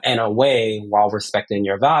 And a way, while respecting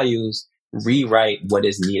your values, rewrite what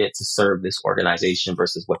is needed to serve this organization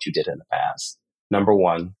versus what you did in the past. Number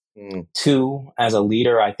one. Two, as a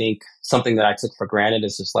leader, I think something that I took for granted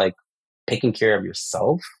is just like taking care of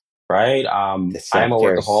yourself, right? I'm a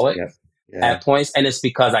workaholic. Yeah. At points, and it's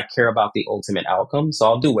because I care about the ultimate outcome. So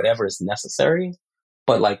I'll do whatever is necessary.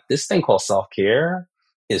 But like this thing called self-care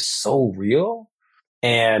is so real.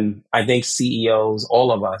 And I think CEOs,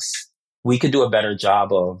 all of us, we could do a better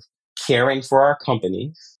job of caring for our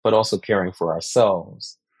companies, but also caring for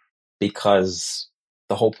ourselves, because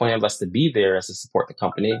the whole point of us to be there is to support the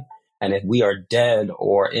company. And if we are dead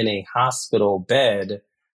or in a hospital bed,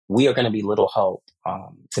 we are going to be little help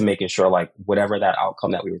to making sure like whatever that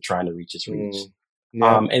outcome that we were trying to reach is reached.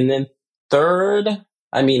 And then third,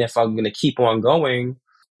 I mean, if I'm going to keep on going,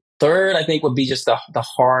 third, I think would be just the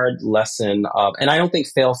hard lesson of, and I don't think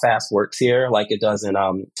fail fast works here like it does in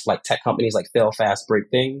like tech companies, like fail fast, break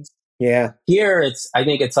things. Yeah. Here, I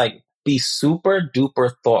think it's like be super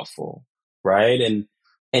duper thoughtful, right?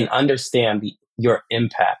 And understand your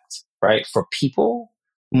impact, right? For people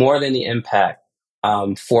more than the impact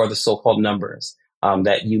for the so-called numbers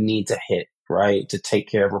that you need to hit, right? To take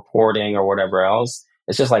care of reporting or whatever else.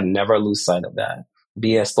 It's just like never lose sight of that.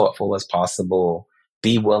 Be as thoughtful as possible.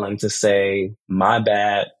 Be willing to say, my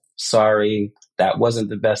bad, sorry, that wasn't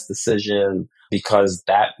the best decision, because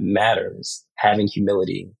that matters. Having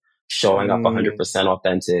humility, showing up 100%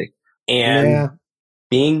 authentic, and Yeah.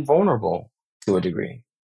 being vulnerable to a degree.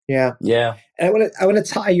 Yeah. Yeah. And I want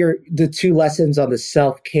to tie the two lessons on the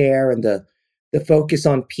self-care and the focus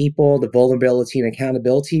on people, the vulnerability and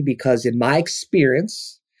accountability, because in my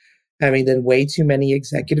experience, having done way too many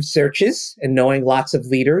executive searches and knowing lots of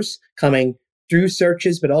leaders coming through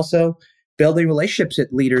searches, but also building relationships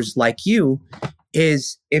with leaders like you,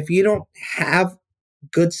 is if you don't have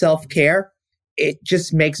good self-care, it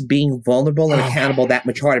just makes being vulnerable and accountable that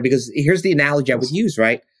much harder. Because here's the analogy I would use,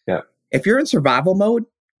 right? Yeah. If you're in survival mode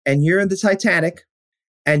and you're in the Titanic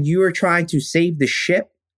and you are trying to save the ship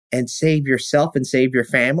and save yourself and save your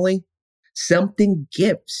family, something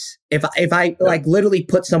gives. If I like literally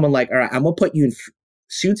put someone like, all right, I'm going to put you in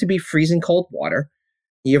soon to be freezing cold water.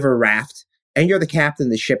 You have a raft and you're the captain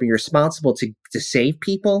of the ship and you're responsible to save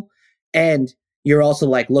people. And you're also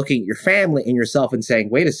like looking at your family and yourself and saying,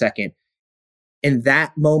 wait a second, in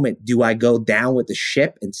that moment, do I go down with the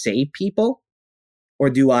ship and save people? Or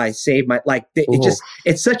do I save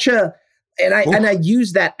it's such a, and I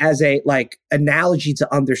use that as a like analogy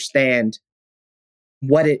to understand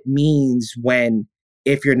what it means when,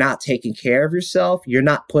 if you're not taking care of yourself, you're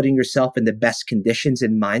not putting yourself in the best conditions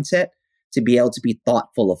and mindset to be able to be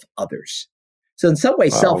thoughtful of others. So in some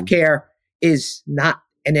ways, self-care is not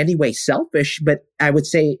in any way selfish, but I would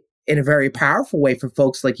say in a very powerful way for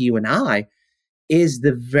folks like you and I, is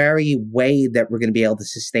the very way that we're going to be able to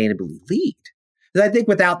sustainably lead. Because I think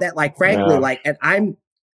without that, like, frankly, and I'm,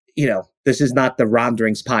 this is not the Ron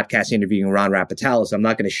Drinks podcast interviewing Ron Rapoport, so I'm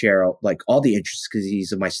not going to share like all the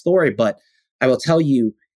intricacies of my story, but I will tell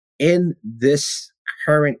you, in this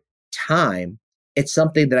current time, it's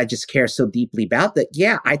something that I just care so deeply about that,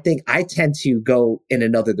 I think I tend to go in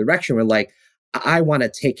another direction where like, I want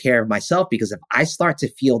to take care of myself, because if I start to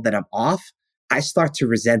feel that I'm off, I start to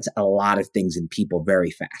resent a lot of things in people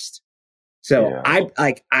very fast. So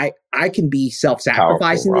I can be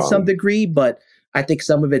self-sacrificing to some degree, but I think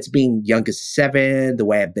some of it's being young as 7, the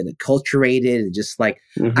way I've been acculturated, and just like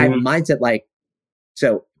I have a mindset like,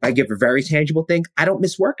 so I give a very tangible thing. I don't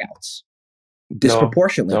miss workouts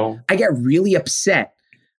disproportionately. No. I get really upset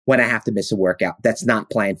when I have to miss a workout that's not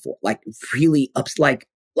planned for. Like really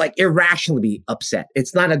like irrationally upset.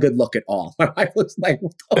 It's not a good look at all. I was like,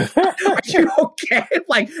 are you okay?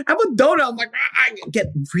 Like, I'm a donut. I'm like, I get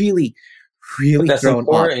really but that's thrown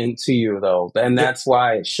important up. to you though. And that's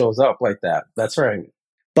why it shows up like that. That's right.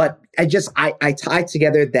 But I tie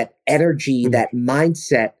together that energy, that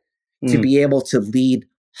mindset to be able to lead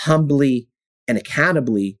humbly and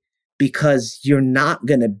accountably, because you're not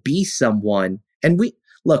going to be someone. And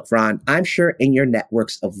look, Ron, I'm sure in your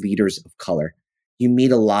networks of leaders of color, you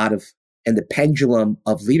meet a lot of, and the pendulum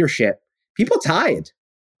of leadership, people tired.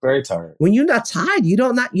 Very tired. When you're not tired, you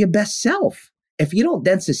don't not your best self. If you don't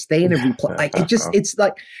then sustain and replay, like it's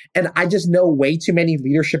like, and I just know way too many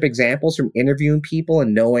leadership examples from interviewing people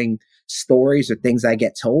and knowing stories or things I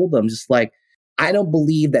get told. I'm just like, I don't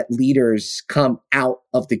believe that leaders come out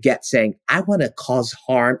of the get saying, I want to cause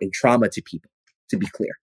harm and trauma to people, to be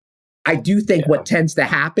clear. I do think what tends to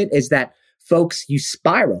happen is that folks, you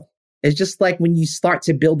spiral. It's just like when you start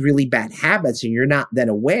to build really bad habits and you're not then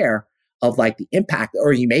aware of like the impact,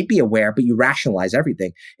 or you may be aware, but you rationalize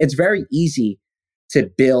everything. It's very easy to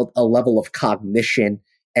build a level of cognition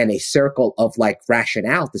and a circle of like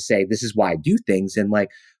rationale to say, this is why I do things. And like,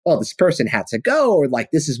 oh, this person had to go, or like,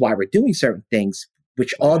 this is why we're doing certain things,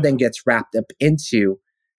 which all then gets wrapped up into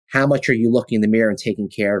how much are you looking in the mirror and taking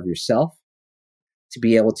care of yourself to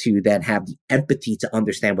be able to then have the empathy to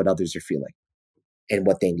understand what others are feeling and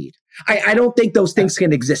what they need. I don't think those things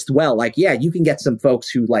can exist well. Like, you can get some folks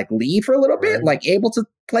who like lead for a little bit, like able to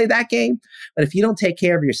play that game. But if you don't take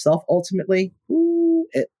care of yourself, ultimately,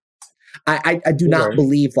 I do not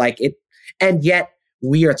believe like it. And yet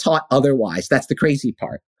we are taught otherwise. That's the crazy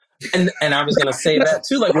part. And I was going to say that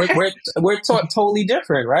too. Like we're taught totally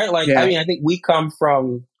different, right? Like, I mean, I think we come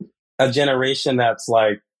from a generation that's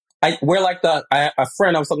like, we're like I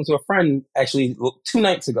was talking to a friend actually 2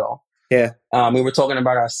 nights ago. Yeah. We were talking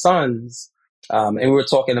about our sons, and we were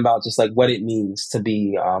talking about just like what it means to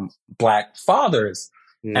be Black fathers.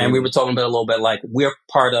 And we were talking about a little bit like we're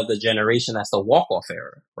part of the generation that's the walk-off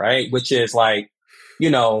era, right? Which is like,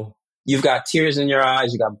 you've got tears in your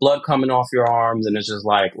eyes, you got blood coming off your arms, and it's just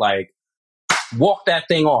like walk that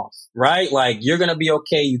thing off, right? Like you're going to be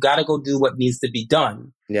okay. You got to go do what needs to be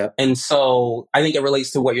done. Yeah. And so I think it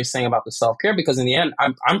relates to what you're saying about the self-care, because in the end,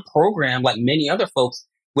 I'm programmed like many other folks,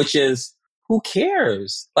 which is, who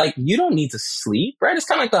cares? Like, you don't need to sleep, right? It's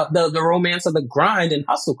kind of like the romance of the grind and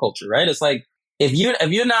hustle culture, right? It's like,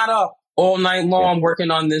 if you're not up all night long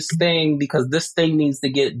working on this thing because this thing needs to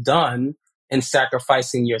get done and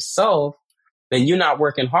sacrificing yourself, then you're not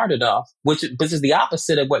working hard enough, which is the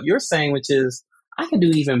opposite of what you're saying, which is I can do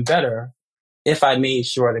even better if I made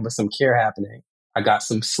sure there was some care happening. I got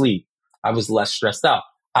some sleep. I was less stressed out.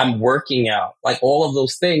 I'm working out. Like all of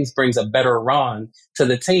those things brings a better Ron to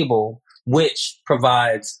the table, which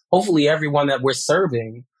provides hopefully everyone that we're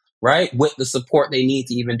serving, right, with the support they need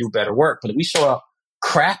to even do better work. But if we show up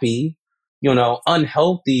crappy,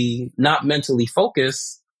 unhealthy, not mentally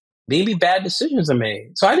focused, maybe bad decisions are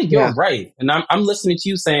made. So I think you're right. And I'm listening to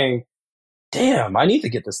you saying, damn, I need to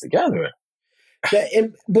get this together.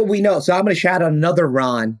 But we know. So I'm going to shout out another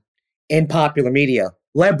Ron in popular media.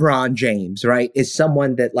 LeBron James, right, is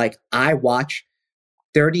someone that like I watch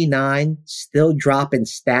 39, still dropping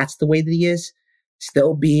stats the way that he is,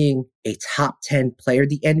 still being a top 10 player,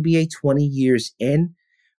 the NBA 20 years in.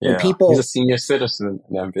 When he's a senior citizen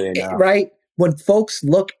in the NBA now. Right? When folks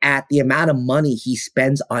look at the amount of money he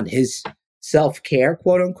spends on his self-care,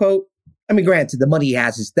 quote unquote, I mean, granted, the money he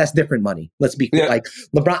has that's different money. Let's be clear. Like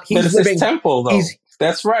LeBron, he's living his temple, though.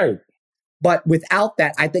 That's right. But without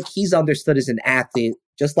that, I think he's understood as an athlete,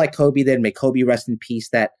 just like Kobe did. May Kobe rest in peace.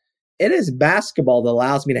 That it is basketball that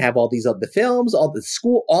allows me to have all these other films, all the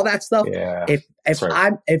school, all that stuff. Yeah, if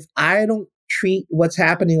I don't treat what's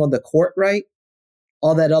happening on the court right,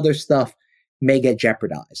 all that other stuff may get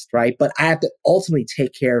jeopardized, right? But I have to ultimately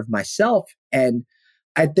take care of myself, and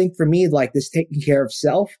I think for me, like this taking care of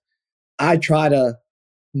self, I try to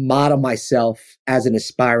model myself as an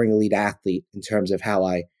aspiring elite athlete in terms of how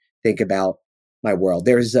I think about my world.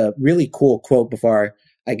 There's a really cool quote before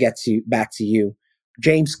I get back to you.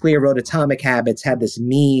 James Clear wrote Atomic Habits, had this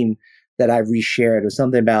meme that I reshared. It was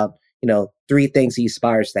something about, 3 things he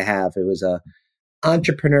aspires to have. It was a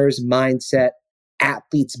entrepreneur's mindset,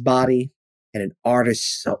 athlete's body, and an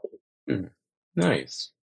artist's soul.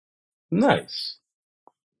 Nice. Yeah.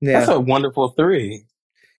 That's a wonderful 3.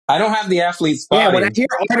 I don't have the athlete's body. Yeah, when I hear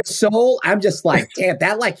artist soul, I'm just like, damn,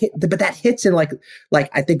 that but that hits in like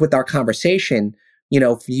I think with our conversation,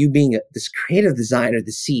 for you being this creative designer,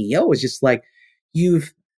 the CEO, is just like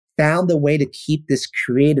you've found a way to keep this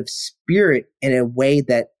creative spirit in a way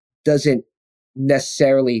that doesn't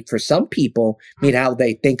necessarily, for some people, mean how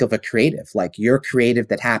they think of a creative. Like you're creative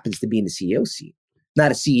that happens to be in the CEO seat,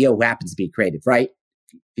 not a CEO who happens to be creative, right?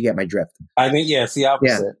 You get my drift. I think, it's the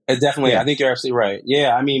opposite. Yeah. It definitely, I think you're absolutely right.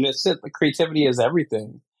 Yeah, I mean, creativity is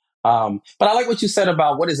everything. But I like what you said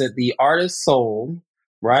about, what is it? The artist's soul,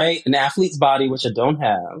 right? An athlete's body, which I don't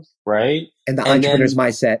have, right? And the entrepreneur's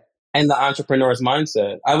mindset. And the entrepreneur's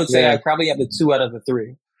mindset. I would say I probably have the 2 out of the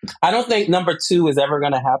 3. I don't think number 2 is ever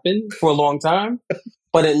going to happen for a long time,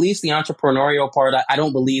 but at least the entrepreneurial part, I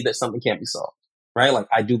don't believe that something can't be solved, right? Like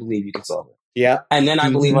I do believe you can solve it. Yeah. And then I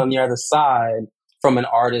believe on the other side, from an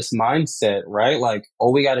artist mindset, right? Like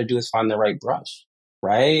all we got to do is find the right brush,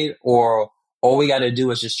 right? Or all we got to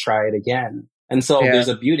do is just try it again. And so there's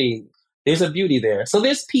a beauty there. So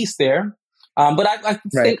there's peace there. But I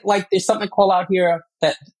think like there's something to call out here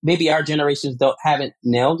that maybe our generations haven't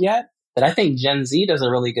nailed yet, that I think Gen Z does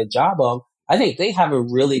a really good job of. I think they have a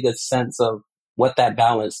really good sense of what that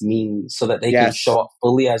balance means so that they can show up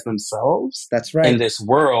fully as themselves. That's right. In this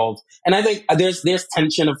world. And I think there's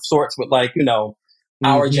tension of sorts with like,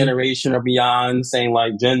 our generation or beyond saying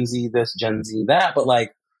like Gen Z this, Gen Z that. But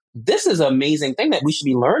like, this is an amazing thing that we should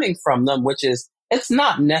be learning from them, which is it's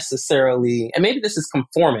not necessarily, and maybe this is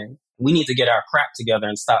conforming. We need to get our crap together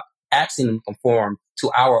and stop asking them to conform to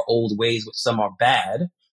our old ways, which some are bad,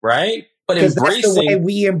 right? But embracing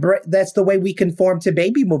that's the way we conform to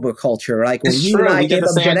baby boomer culture. Like when you and I get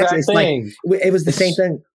them Gen X, it was the same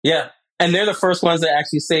thing. Yeah. And they're the first ones that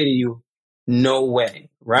actually say to you, no way,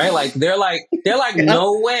 right? Like they're like,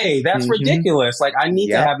 no way. That's ridiculous. Like I need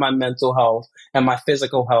to have my mental health and my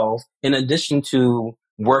physical health in addition to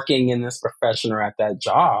working in this profession or at that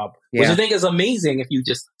job, which I think is amazing if you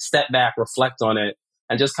just step back, reflect on it,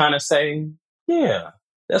 and just kind of say, yeah,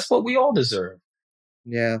 that's what we all deserve.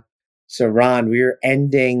 Yeah. So Ron, we're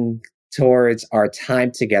ending towards our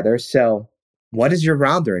time together. So what is your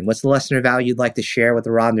Rondering? What's the lesson or value you'd like to share with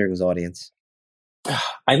the Rondering's audience?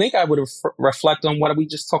 I think I would reflect on what we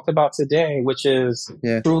just talked about today, which is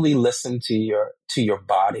truly listen to your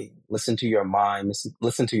body, listen to your mind,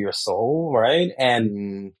 listen to your soul, right?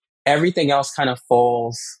 And everything else kind of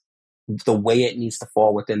falls the way it needs to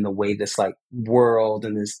fall within the way this like world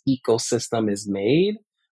and this ecosystem is made.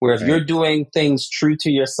 Where if you're doing things true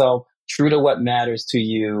to yourself, true to what matters to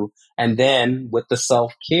you, and then with the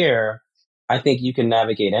self-care, I think you can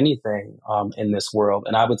navigate anything in this world.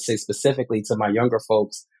 And I would say specifically to my younger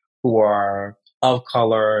folks who are of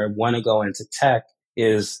color want to go into tech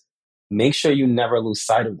is make sure you never lose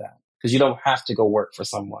sight of that, because you don't have to go work for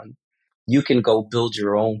someone. You can go build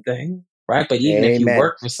your own thing, right? But even if you Amen.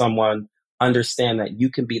 work for someone, understand that you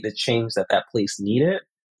can be the change that that place needed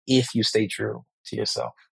if you stay true to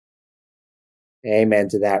yourself. Amen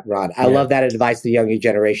to that, Ron. I love that advice to the younger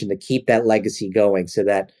generation to keep that legacy going, so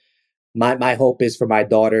that my hope is for my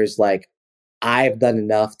daughters, like, I've done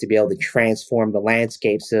enough to be able to transform the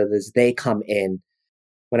landscape so that as they come in,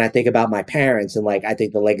 when I think about my parents and like, I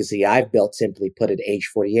think the legacy I've built, simply put, at age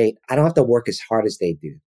 48, I don't have to work as hard as they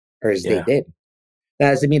do or as they did.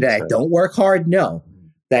 That doesn't mean that I don't work hard. No,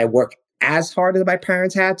 that I work as hard as my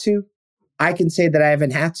parents had to. I can say that I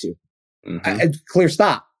haven't had to. Clear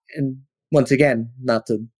stop. And once again, not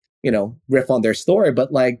to, riff on their story,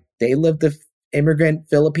 but like, they lived the immigrant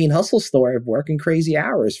Philippine hustle story of working crazy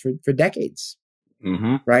hours for decades.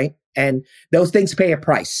 Right. And those things pay a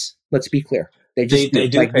price. Let's be clear. They just do.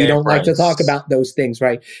 Like, we don't like to talk about those things.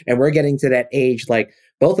 Right. And we're getting to that age, like,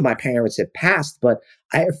 both of my parents have passed, but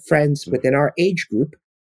I have friends within our age group,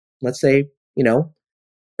 let's say,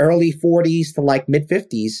 early 40s to like mid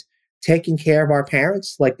 50s, taking care of our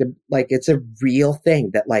parents. Like it's a real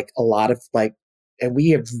thing that like a lot of like, and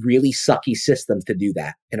we have really sucky systems to do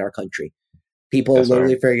that in our country. People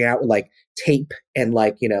literally figuring out with like tape and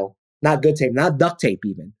like, not good tape, not duct tape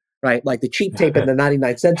even, right? Like the cheap tape in the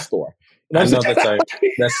 99-cent store. I know that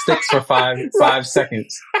tape. That sticks for five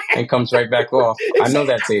seconds and comes right back off. Exactly. I know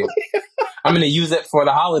that tape. I'm going to use it for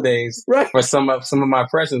the holidays for some of my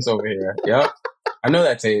presents over here. Yep. I know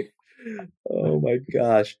that tape. Oh my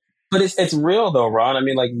gosh. But it's real though, Ron. I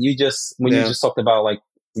mean, like you just talked about like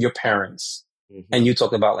your parents and you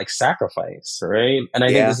talked about like sacrifice, right? And I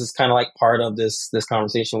think this is kind of like part of this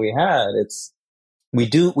conversation we had.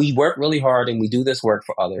 We work really hard and we do this work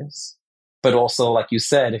for others. But also, like you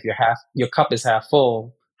said, if your cup is half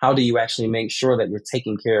full, how do you actually make sure that you're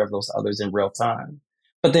taking care of those others in real time?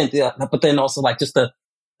 But then also like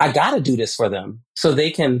I got to do this for them so they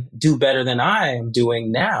can do better than I am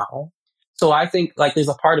doing now. So I think like there's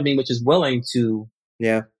a part of me which is willing to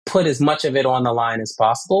put as much of it on the line as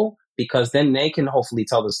possible, because then they can hopefully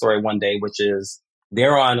tell the story one day, which is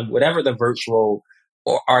they're on whatever the virtual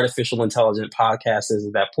or artificial intelligent podcast is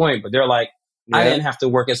at that point. But they're like, I didn't have to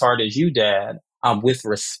work as hard as you, Dad, with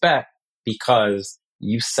respect, because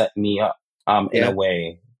you set me up in a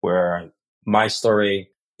way where my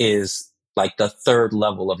story is like the third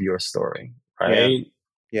level of your story, right?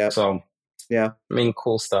 Yeah. So, I mean,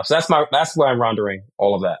 cool stuff. So that's why I'm rendering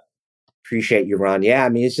all of that. Appreciate you, Ron. Yeah, I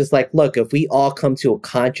mean, it's just like, look, if we all come to a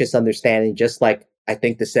conscious understanding, just like I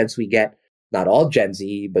think the sense we get, not all Gen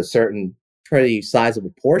Z, but certain pretty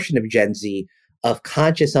sizable portion of Gen Z, of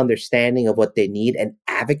conscious understanding of what they need and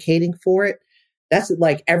advocating for it, that's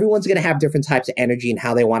like everyone's going to have different types of energy and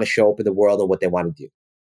how they want to show up in the world and what they want to do.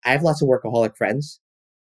 I have lots of workaholic friends.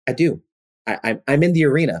 I do. I'm in the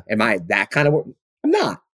arena. Am I that kind of work? I'm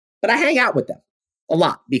not, but I hang out with them a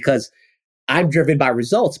lot because I'm driven by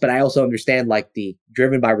results, but I also understand like the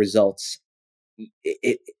driven by results,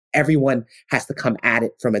 everyone has to come at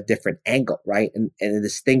it from a different angle, right? And in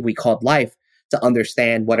this thing we called life, to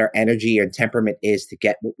understand what our energy and temperament is to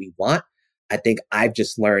get what we want. I think I've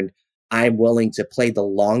just learned I'm willing to play the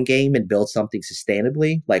long game and build something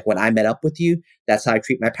sustainably. Like when I met up with you, that's how I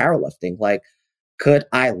treat my powerlifting. Like, could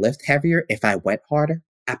I lift heavier if I went harder?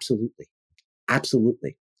 Absolutely.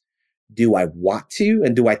 Absolutely. Do I want to?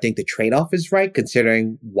 And do I think the trade-off is right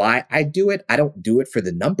considering why I do it? I don't do it for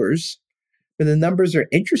the numbers. But the numbers are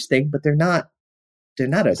interesting, but they're not the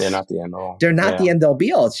end all. They're not the end all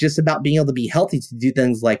be all. It's just about being able to be healthy to do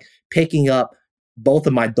things like picking up both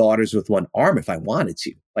of my daughters with one arm if I wanted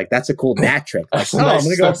to. Like that's a cool dad trick. Like, I'm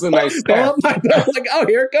gonna go step. Like, oh,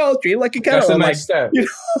 here it goes. Treat it like a kettle. That's a nice step.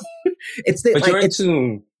 It's but you're in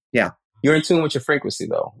tune. Yeah, you're in tune with your frequency,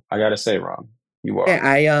 though. I gotta say, Ron, you are.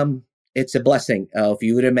 Yeah, it's a blessing. If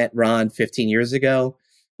you would have met Ron 15 years ago,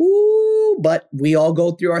 but we all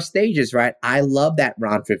go through our stages, right? I love that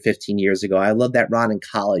Ron from 15 years ago. I love that Ron in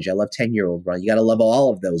college. I love 10-year-old Ron. You got to love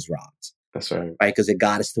all of those Rons. That's right. Right? Because it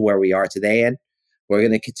got us to where we are today. And we're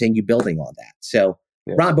going to continue building on that. So,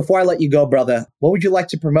 Ron, before I let you go, brother, what would you like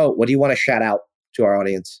to promote? What do you want to shout out to our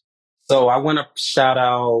audience? So I want to shout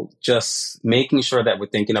out just making sure that we're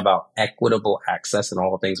thinking about equitable access in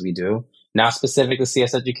all the things we do. Not specific to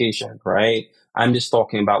CS education, right? I'm just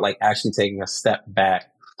talking about like actually taking a step back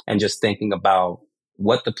and just thinking about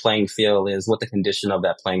what the playing field is, what the condition of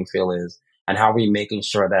that playing field is, and how are we making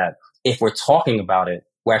sure that if we're talking about it,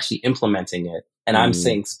 we're actually implementing it. And I'm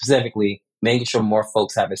saying specifically making sure more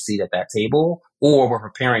folks have a seat at that table, or we're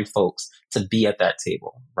preparing folks to be at that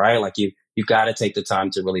table, right? Like you you got to take the time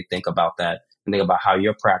to really think about that and think about how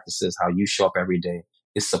your practices, how you show up every day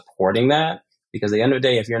is supporting that. Because at the end of the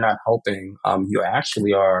day, if you're not helping, you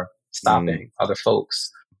actually are stopping other folks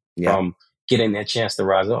from getting their chance to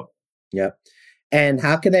rise up. Yep. And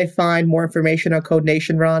how can they find more information on Code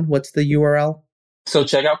Nation, Ron? What's the URL? So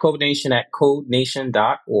check out Code Nation at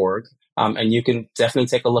codenation.org. And you can definitely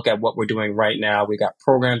take a look at what we're doing right now. We got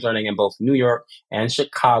programs running in both New York and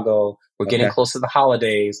Chicago. We're getting close to the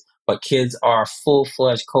holidays, but kids are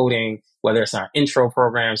full-fledged coding, whether it's our intro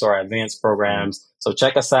programs or our advanced programs. So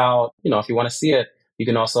check us out. You know, if you want to see it, you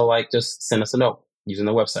can also just send us a note using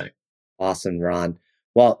the website. Awesome, Ron.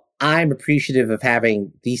 Well, I'm appreciative of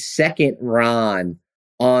having the second Ron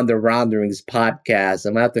on the Ronderings podcast.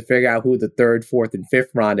 I'm going to have to figure out who the third, fourth, and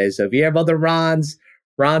fifth Ron is. So if you have other Ron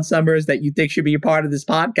Summers that you think should be a part of this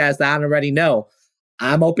podcast, I don't already know.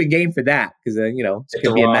 I'm open game for that because, it's going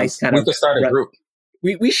to be a nice kind of... We could start a group.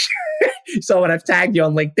 We should. So when I've tagged you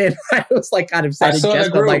on LinkedIn, I was kind of saying,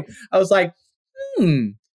 I was like,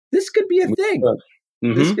 this could be a thing.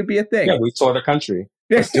 This could be a thing. Yeah, we tour the country.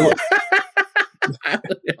 Let's do it.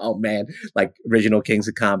 Oh man, like original Kings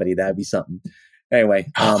of Comedy, that'd be something.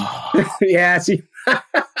 Anyway, yeah, see,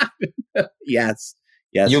 yes.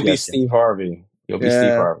 You'll be Steve Harvey. You'll be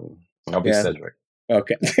Steve Harvey. I'll be Cedric.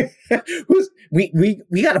 Okay.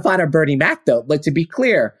 We got to find our Bernie Mac though. Like to be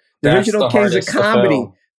clear, the original Kings of Comedy.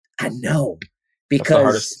 I know because that's the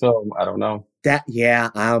hardest film. I don't know that. Yeah,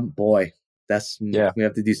 boy, we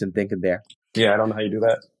have to do some thinking there. Yeah, I don't know how you do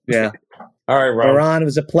that. Yeah. All right, Ron. Ron, it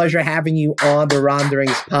was a pleasure having you on the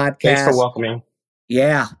Ronderings podcast. Thanks for welcoming.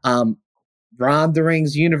 Yeah.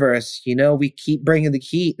 Ronderings universe, we keep bringing the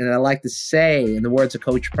heat. And I like to say, in the words of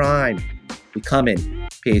Coach Prime, we come in.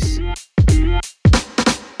 Peace.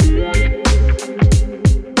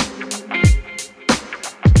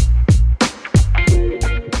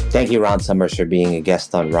 Thank you, Ron Summers, for being a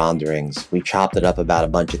guest on Ronderings. We chopped it up about a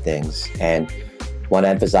bunch of things and want to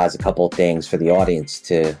emphasize a couple of things for the audience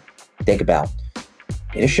to think about.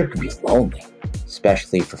 Leadership can be lonely,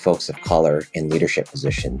 especially for folks of color in leadership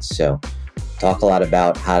positions. So talk a lot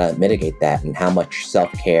about how to mitigate that and how much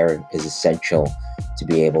self-care is essential to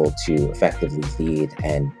be able to effectively lead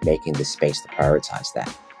and making the space to prioritize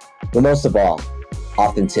that. But most of all,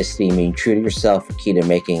 authenticity, being true to yourself, are key to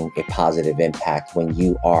making a positive impact when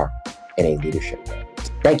you are in a leadership role.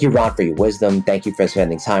 Thank you, Ron, for your wisdom. Thank you for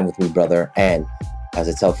spending time with me, brother. And as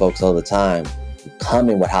I tell folks all the time, come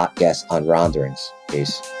in with hot guests on Ronderings.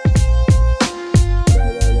 Peace.